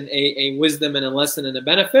mention a wisdom and a lesson and a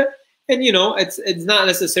benefit. And you know, it's not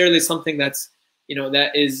necessarily something that's, you know,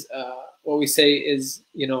 that is what we say is,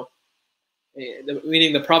 you know,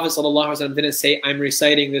 meaning the Prophet ﷺ didn't say, I'm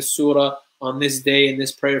reciting this surah on this day in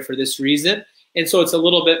this prayer for this reason. And so it's a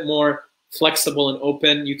little bit more flexible and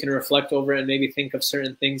open. You can reflect over it and maybe think of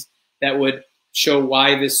certain things that would show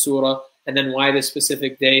why this surah and then why this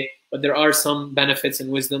specific day. But there are some benefits and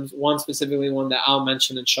wisdoms. One specifically, one that I'll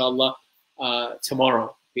mention inshallah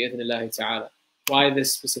tomorrow, bi'idhnillahi ta'ala. Why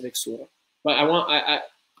this specific surah? But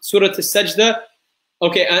Surah Al-Sajda,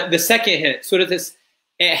 okay, the second hint, Surah Al-Sajda,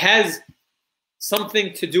 it has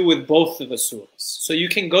something to do with both of the surahs. So you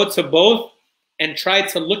can go to both and try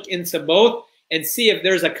to look into both and see if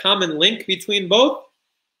there's a common link between both.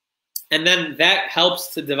 And then that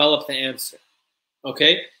helps to develop the answer.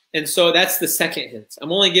 Okay? And so that's the second hint.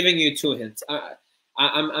 I'm only giving you 2 hints.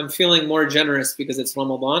 I'm feeling more generous because it's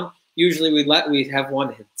Ramadan. Usually we have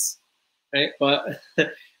 1 hint, right? But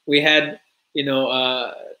we had, you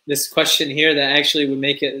know, this question here that actually would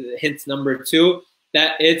make it hint number 2,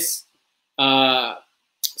 that it's Surah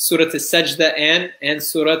Al-Sajda and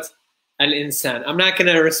Surah Al-Insan. I'm not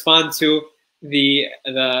going to respond to the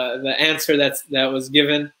answer that was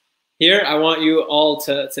given here. I want you all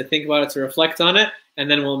to think about it, to reflect on it, and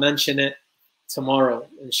then we'll mention it tomorrow,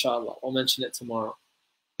 inshallah. We'll mention it tomorrow.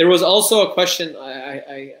 There was also a question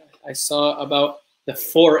I saw about the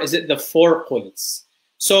 4. Is it the 4 quls?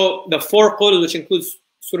 So the 4 quls, which includes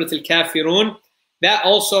Surah Al-Kafirun, that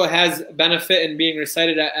also has benefit in being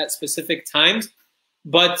recited at specific times.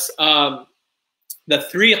 But the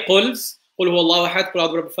 3 quls, Qul huwallahu ahad, Qul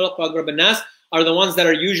a'udhu birabbil falaq, Qul a'udhu birabbin nas, are the ones that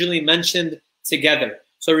are usually mentioned together.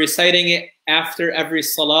 So reciting it after every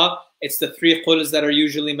salah, it's the 3 quls that are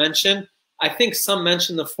usually mentioned. I think some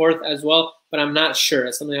mention the 4th as well, but I'm not sure.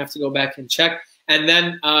 It's something I have to go back and check. And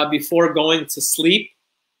then before going to sleep,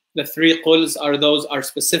 the 3 quls are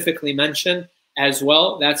specifically mentioned as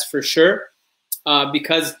well. That's for sure,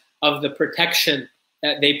 because of the protection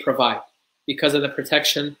that they provide. Because of the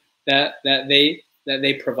protection that they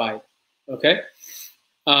provide. Okay.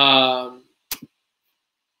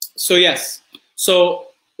 So yes. So,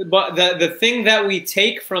 but the thing that we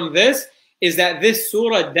take from this is that this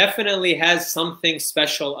surah definitely has something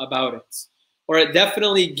special about it, or it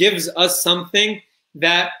definitely gives us something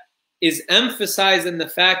that is emphasized in the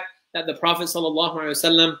fact that the Prophet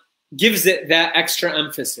ﷺ gives it that extra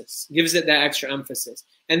emphasis,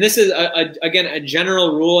 And this is, again, a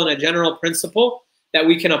general rule and a general principle that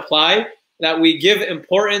we can apply, that we give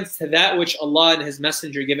importance to that which Allah and His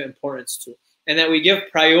Messenger give importance to, and that we give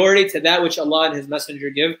priority to that which Allah and His Messenger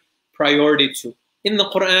give priority to, in the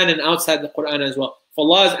Quran and outside the Quran as well. If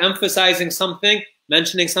Allah is emphasizing something,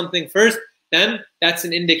 mentioning something first, then that's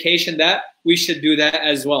an indication that we should do that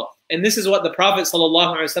as well. And this is what the Prophet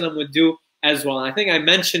ﷺ would do as well. And I think I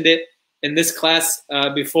mentioned it in this class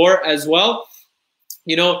before as well.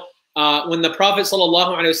 You know, when the Prophet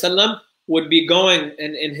ﷺ would be going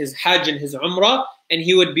in his Hajj and his Umrah, and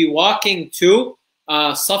he would be walking to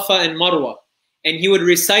Safa and Marwa, and he would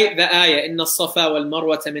recite the ayah, Inna Safa wal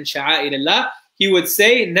Marwata min sha'a'ilillah. He would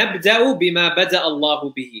say, Nabda'u bima bada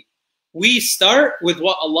Allahu bihi. We start with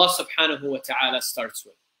what Allah subhanahu wa ta'ala starts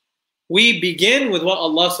with. We begin with what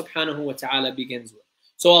Allah subhanahu wa ta'ala begins with.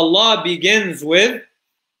 So Allah begins with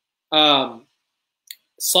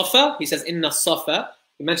Safa. He says, Inna Safa.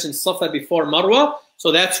 He mentioned Safa before Marwa.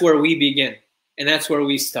 So that's where we begin. And that's where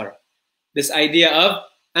we start. This idea of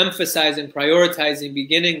emphasizing, prioritizing,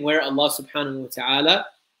 beginning where Allah subhanahu wa ta'ala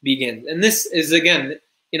begins. And this is, again,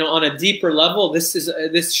 you know, on a deeper level,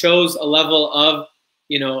 this shows a level of,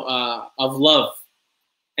 you know, of love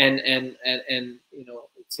and you know,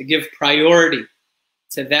 to give priority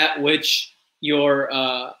to that which your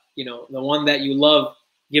you know, the one that you love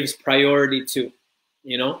gives priority to,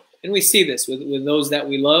 you know. And we see this with those that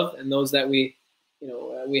we love and those that we, you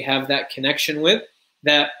know, we have that connection with,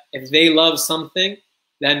 that if they love something,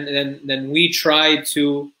 then we try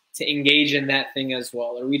to engage in that thing as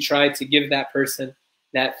well, or we try to give that person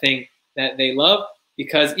that thing that they love,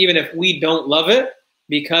 because even if we don't love it,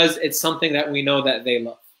 because it's something that we know that they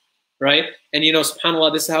love, right? And you know,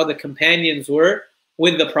 subhanAllah, this is how the companions were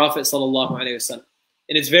with the Prophet sallallahu alaihi wasallam,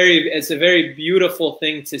 and it's a very beautiful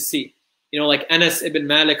thing to see. You know, like Anas ibn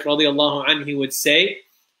Malik radiallahu anhu, he would say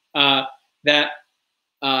that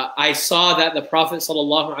I saw that the Prophet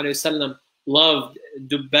sallallahu alaihi wasallam loved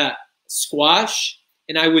dubba, squash,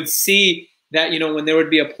 and I would see that, you know, when there would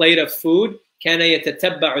be a plate of food, kana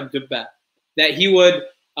yatatabba'u dubba, that he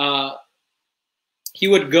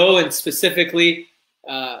would go and specifically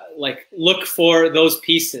like look for those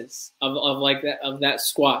pieces of that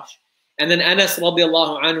squash. And then Anas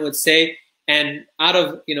radiallahu anhu would say, and out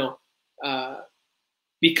of, you know,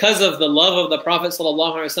 because of the love of the Prophet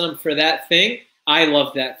sallallahu alaihi wasallam for that thing, I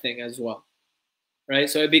love that thing as well, right?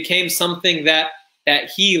 So it became something that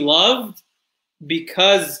he loved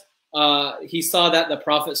because he saw that the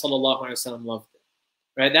Prophet sallallahu alaihi wasallam loved it,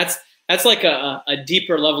 right? That's like a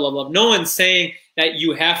deeper level of love. No one's saying that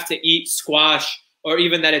you have to eat squash, or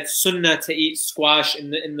even that it's sunnah to eat squash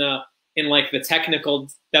in like the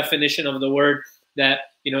technical definition of the word, that,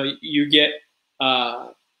 you know, you get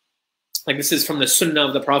like this is from the sunnah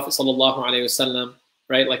of the Prophet sallallahu alaihi wasallam,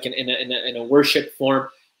 right? Like in a worship form,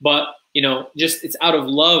 but you know, just it's out of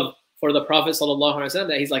love for the Prophet sallallahu alaihi wasallam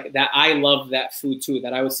that he's like, that I love that food too,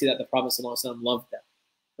 that I would see that the Prophet sallallahu alaihi wasallam loved that,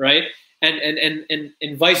 right?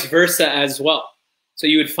 and vice versa as well. So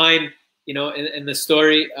you would find, you know, in the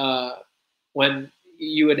story when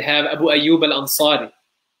you would have Abu Ayyub al-Ansari,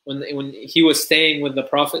 when he was staying with the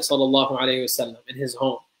Prophet sallallahu alaihi wasallam in his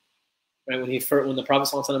home, right? When the Prophet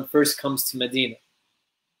sallallahu alaihi wasallam first comes to Medina,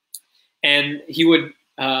 and he would,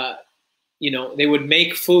 you know, they would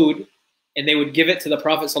make food and they would give it to the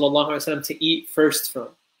Prophet sallallahu alaihi wasallam to eat first from,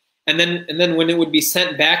 and then when it would be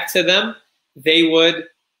sent back to them, they would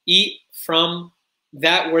eat from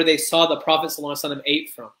that where they saw the Prophet sallallahu alaihi wasallam ate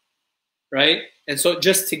from, right? And so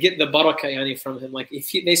just to get the barakah yani, from him, like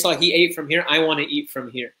if they saw he ate from here, I want to eat from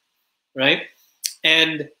here, right?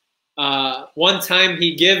 And one time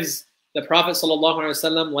he gives the Prophet sallallahu alaihi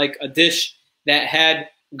wasallam like a dish that had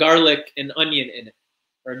garlic and onion in it,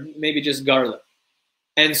 or maybe just garlic.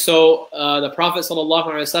 And so the Prophet sallallahu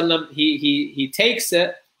alaihi wasallam, he takes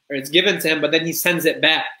it, or it's given to him, but then he sends it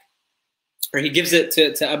back, or he gives it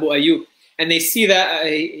to Abu Ayyub, and they see that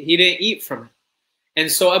he didn't eat from it. And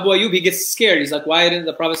so Abu Ayyub, he gets scared. He's like, why didn't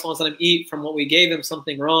the Prophet ﷺ eat from what we gave him?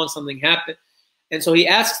 Something wrong, something happened. And so he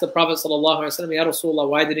asks the Prophet ﷺ, Ya Rasulullah,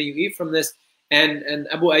 why didn't you eat from this? And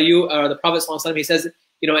Abu Ayyub, or the Prophet ﷺ, he says,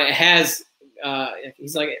 you know, it has,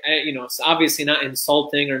 he's like, you know, it's obviously not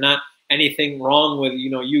insulting or not anything wrong with, you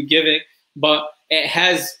know, you giving, but it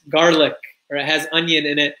has garlic or it has onion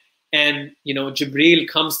in it. And, you know, Jibreel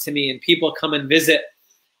comes to me and people come and visit.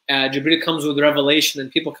 Jibreel comes with revelation and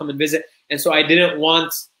people come and visit. And so I didn't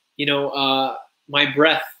want, you know, my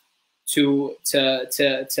breath to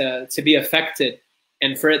be affected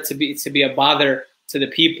and for it to be a bother to the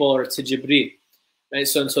people or to Jibreel. Right?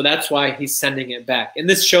 So that's why he's sending it back. And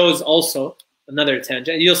this shows also another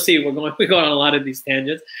tangent. You'll see we go on a lot of these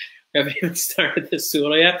tangents. We haven't even started this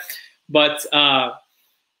surah yet. But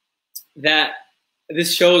that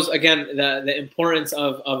this shows again the importance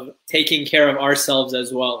of taking care of ourselves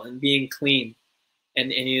as well and being clean.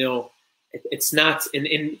 And you know, it's not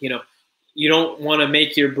in you know, you don't want to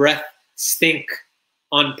make your breath stink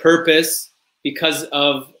on purpose because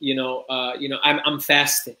of you know I'm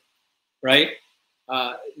fasting, right?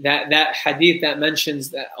 That hadith that mentions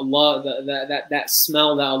that Allah that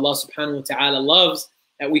smell that Allah subhanahu wa ta'ala loves,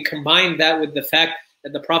 that we combine that with the fact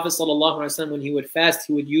that the Prophet sallallahu alaihi wasallam, when he would fast,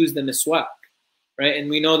 he would use the miswak, right? And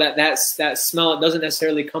we know that smell, it doesn't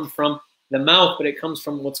necessarily come from the mouth, but it comes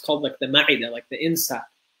from what's called like the ma'idah, like the inside.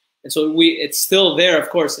 And so it's still there, of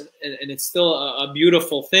course, and it's still a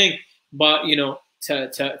beautiful thing. But you know,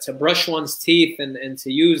 to brush one's teeth and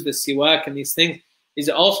to use the siwak and these things is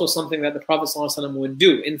also something that the Prophet ﷺ would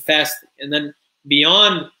do in fasting. And then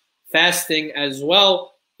beyond fasting as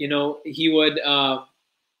well, you know, he would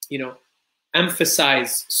you know,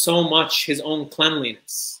 emphasize so much his own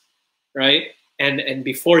cleanliness, right? And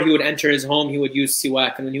before he would enter his home, he would use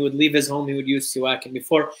siwak. And when he would leave his home, he would use siwak. And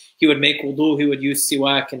before he would make wudu, he would use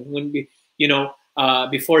siwak. And when you know,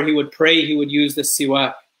 before he would pray, he would use the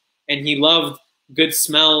siwak. And he loved good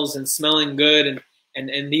smells and smelling good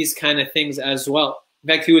and these kind of things as well. In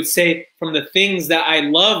fact, he would say, from the things that I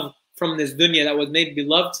love from this dunya, that was made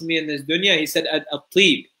beloved to me in this dunya, he said,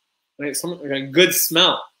 at-tib, right? A good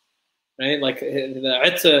smell, right? Like the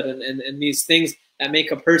itar and these things that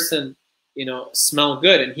make a person, you know, smell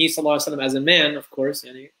good. And he, sallallahu alaihi wasallam, as a man, of course,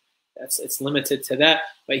 and it's limited to that,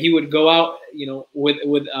 but he would go out, you know, with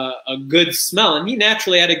a good smell, and he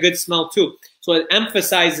naturally had a good smell too. So it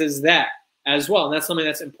emphasizes that as well, and that's something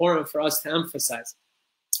that's important for us to emphasize.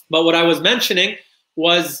 But what I was mentioning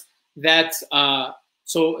was that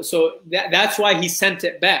that's why he sent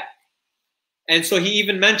it back. And so he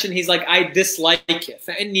even mentioned, he's like, I dislike it.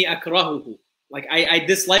 فَإِنِّي أَكْرَهُهُ. Like I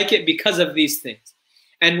dislike it because of these things.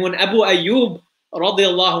 And when Abu Ayyub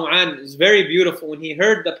radiallahu anh, is very beautiful, when he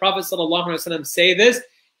heard the Prophet sallallahu alaihi wasallam say this,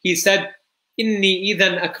 he said, Inni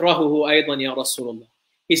idhan akrahuhu aydan ya Rasulullah.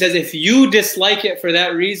 He says, if you dislike it for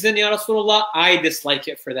that reason, ya Rasulullah, I dislike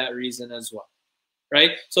it for that reason as well.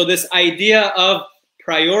 Right? So this idea of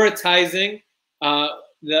prioritizing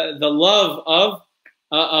the love of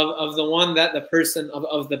the one that the person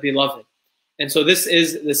of the beloved. And so this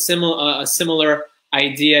is the similar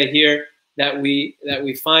idea here, that we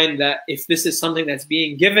find that if this is something that's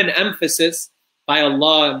being given emphasis by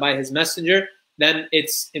Allah and by His Messenger, then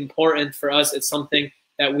it's important for us. It's something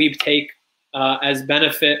that we take as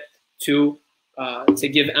benefit to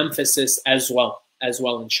give emphasis as well,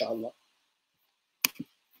 inshallah.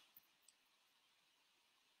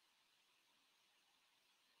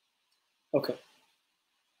 Okay.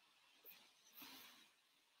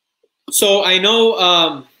 So I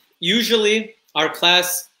know usually our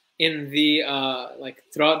class in the like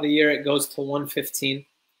throughout the year it goes to 1:15.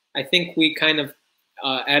 I think we kind of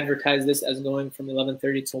advertise this as going from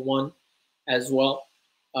 11:30 to 1. as well,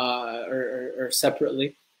 or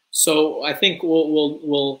separately. So I think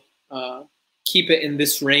we'll keep it in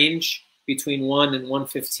this range between 1 and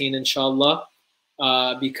 1:15, inshallah,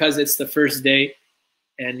 because it's the first day,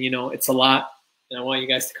 and it's a lot, and I want you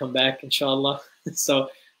guys to come back, inshallah. So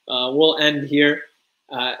we'll end here,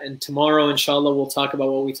 and tomorrow, inshallah, we'll talk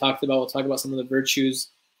about what we talked about. We'll talk about some of the virtues,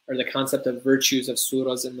 or the concept of virtues of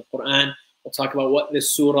surahs in the Quran. We'll talk about what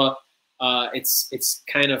this surah, its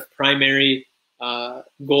kind of primary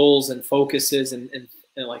goals and focuses, and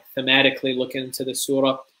like thematically look into the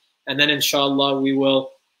surah. And then inshallah we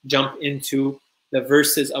will jump into the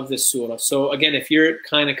verses of the surah. So again, if you're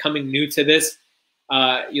kind of coming new to this,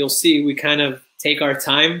 you'll see we kind of take our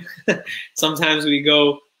time. Sometimes we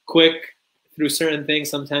go quick through certain things.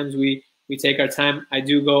 Sometimes we take our time. I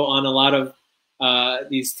do go on a lot of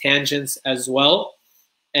these tangents as well.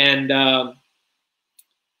 And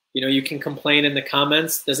you can complain in the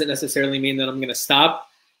comments. Doesn't necessarily mean that I'm going to stop,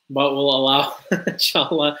 but we'll allow,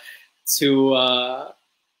 inshallah, to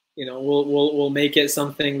we'll make it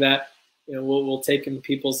something that we'll take in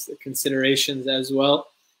people's considerations as well.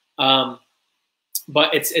 But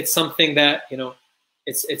it's something that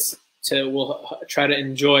we'll try to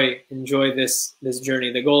enjoy this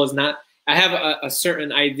journey. The goal is not. I have a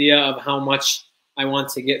certain idea of how much I want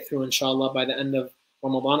to get through, inshallah, by the end of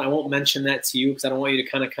Ramadan. I won't mention that to you because I don't want you to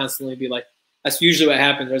kind of constantly be like, that's usually what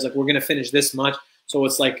happens. There's like, we're going to finish this much. So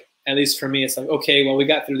it's like, at least for me, it's like, okay, well, we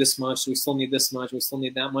got through this much. So we still need this much. We still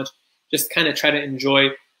need that much. Just kind of try to enjoy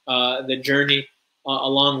the journey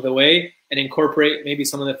along the way, and incorporate maybe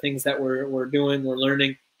some of the things that we're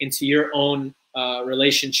learning into your own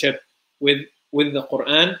relationship with the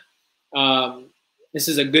Quran. This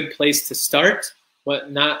is a good place to start,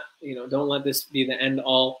 but not, don't let this be the end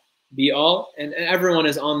all be all. And everyone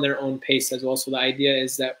is on their own pace as well. So the idea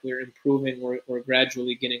is that we're improving, we're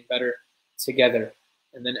gradually getting better together,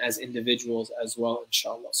 and then as individuals as well,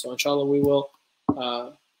 inshallah. So inshallah we will,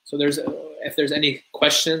 so if there's any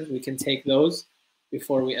questions, we can take those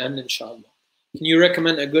before we end, inshallah. Can you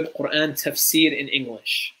recommend a good Quran tafsir in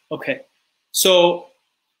English? Okay. So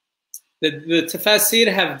the tafsir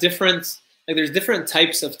have different, like there's different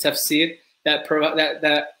types of tafsir that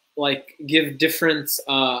like give different,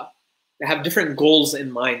 have different goals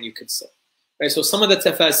in mind, you could say. Right? So some of the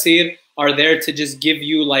tafsir are there to just give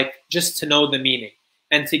you just to know the meaning,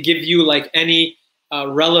 and to give you like any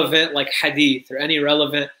relevant like hadith or any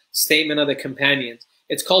relevant statement of the companions.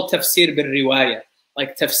 It's called tafsir bil riwayah,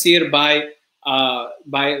 like tafsir by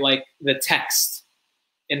like the text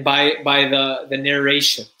and by the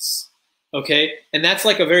narrations. Okay, and that's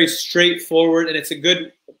like a very straightforward, and it's a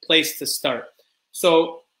good place to start.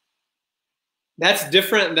 So that's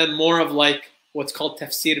different than more of like what's called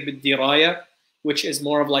tafsir bil diraya, which is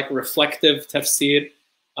more of like reflective tafsir.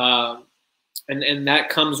 And that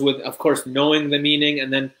comes with, of course, knowing the meaning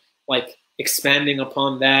and then like expanding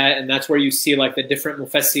upon that. And that's where you see like the different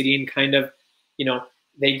mufassirin kind of,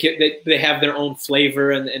 they have their own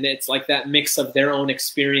flavor, and it's like that mix of their own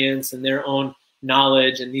experience and their own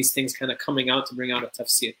knowledge, and these things kind of coming out to bring out a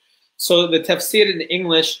tafsir. So the tafsir in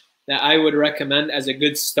English that I would recommend as a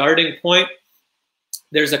good starting point,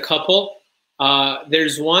 there's a couple.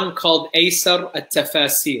 There's one called Aysar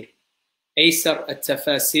at-Tafasir. Aysar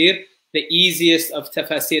at-Tafasir, the easiest of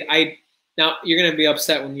tafasir. Now you're gonna be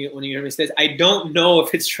upset when you hear me say this. I don't know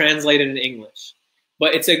if it's translated in English,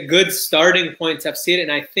 but it's a good starting point tafsir,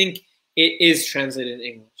 and I think it is translated in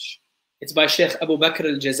English. It's by Sheikh Abu Bakr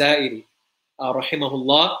al-Jazairi,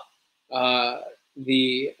 rahimahullah,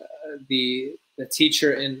 the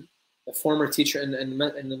teacher the former teacher in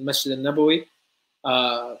the Masjid al-Nabawi.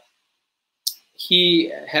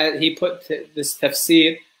 He put this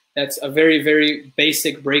tafsir. That's a very, very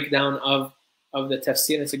basic breakdown of the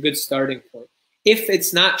tafsir. It's a good starting point. If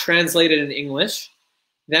it's not translated in English,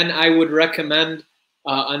 then I would recommend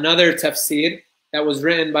another tafsir that was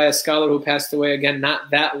written by a scholar who passed away, again, not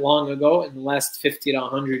that long ago, in the last 50 to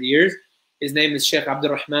 100 years. His name is Sheikh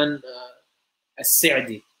Abdurrahman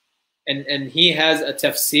As-Sa'di. And he has a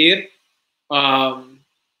tafsir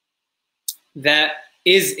that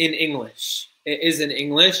is in English. It is in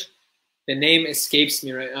English. The name escapes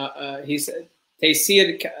me right. He said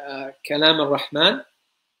Tafsir Kalam al-Rahman.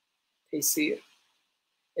 Tafsir.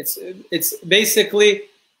 It's basically,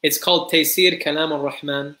 it's called Tafsir Kalam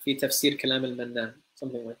al-Rahman fi Tafsir Kalam al-Mannan,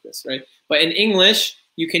 something like this, right? But in English,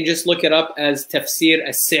 you can just look it up as Tafsir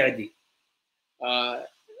As-Sa'di.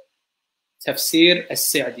 Tafsir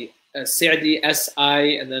As-Sa'di. Sa'di, S-I,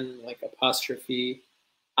 and then like apostrophe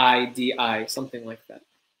I-D-I, something like that.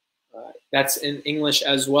 That's in English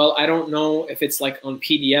as well. I don't know if it's like on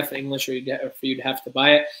PDF in English or you'd have to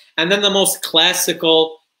buy it. And then the most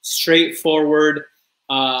classical, straightforward,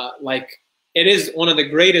 like it is one of the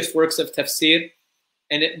greatest works of tafsir,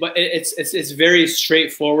 and but it's very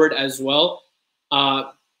straightforward as well.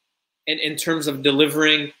 In terms of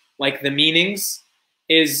delivering like the meanings,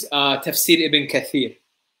 is Tafsir Ibn Kathir,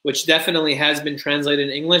 which definitely has been translated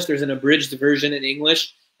in English. There's an abridged version in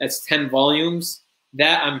English that's 10 volumes.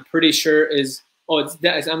 That I'm pretty sure is,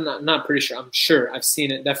 I'm not pretty sure, I'm sure I've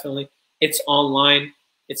seen it definitely. It's online,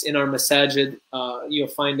 it's in our masajid. You'll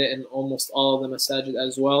find it in almost all of the masajid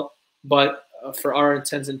as well. But for our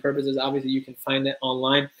intents and purposes, obviously you can find it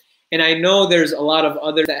online. And I know there's a lot of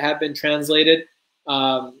others that have been translated,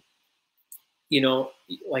 you know,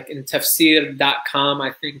 like in tafseer.com,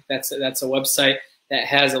 I think that's a website that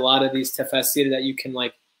has a lot of these tafasir that you can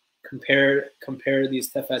like compare these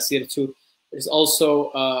tafasir to. There's also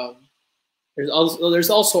others. There's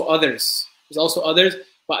also others,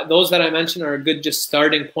 but those that I mentioned are a good just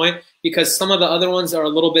starting point, because some of the other ones are a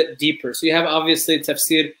little bit deeper. So you have obviously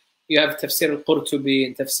tafsir, you have Tafsir al-Qurtubi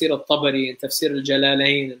and Tafsir al-Tabari and Tafsir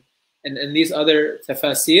al-Jalalain and these other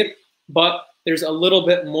tafasir, but there's a little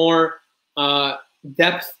bit more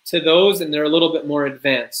depth to those, and they're a little bit more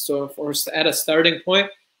advanced. So if we're at a starting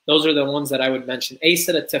point, those are the ones that I would mention.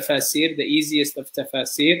 Aysar al-Tafasir, the easiest of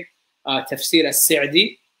tafasir. Tafsir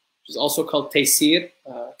al-Sa'di, which is also called Taysir,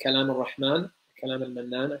 Kalam al-Rahman, Kalam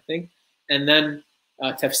al-Mannan, I think. And then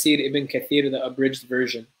Tafsir Ibn Kathir, the abridged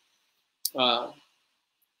version.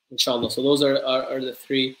 Inshallah. So those are the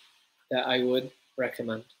three that I would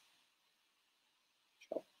recommend.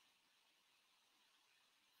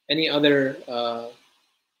 Any other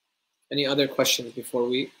questions before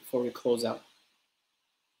we close out?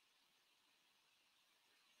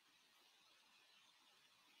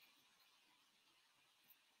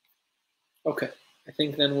 Okay, I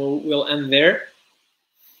think then we'll end there.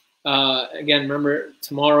 Again, remember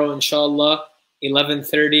tomorrow, inshallah,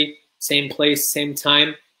 11:30, same place, same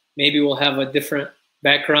time. Maybe we'll have a different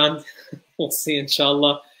background. We'll see,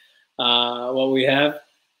 inshallah, what we have,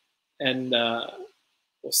 and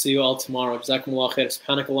we'll see you all tomorrow. Jazakumullah khair.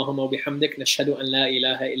 Subhanakallahumma wa bihamdik. Nashhadu an la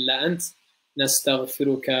ilaha illa ant.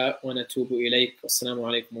 Nastaghfiruka wa natubu ilayk. Wassalamu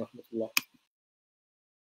alaikum wa rahmatullah.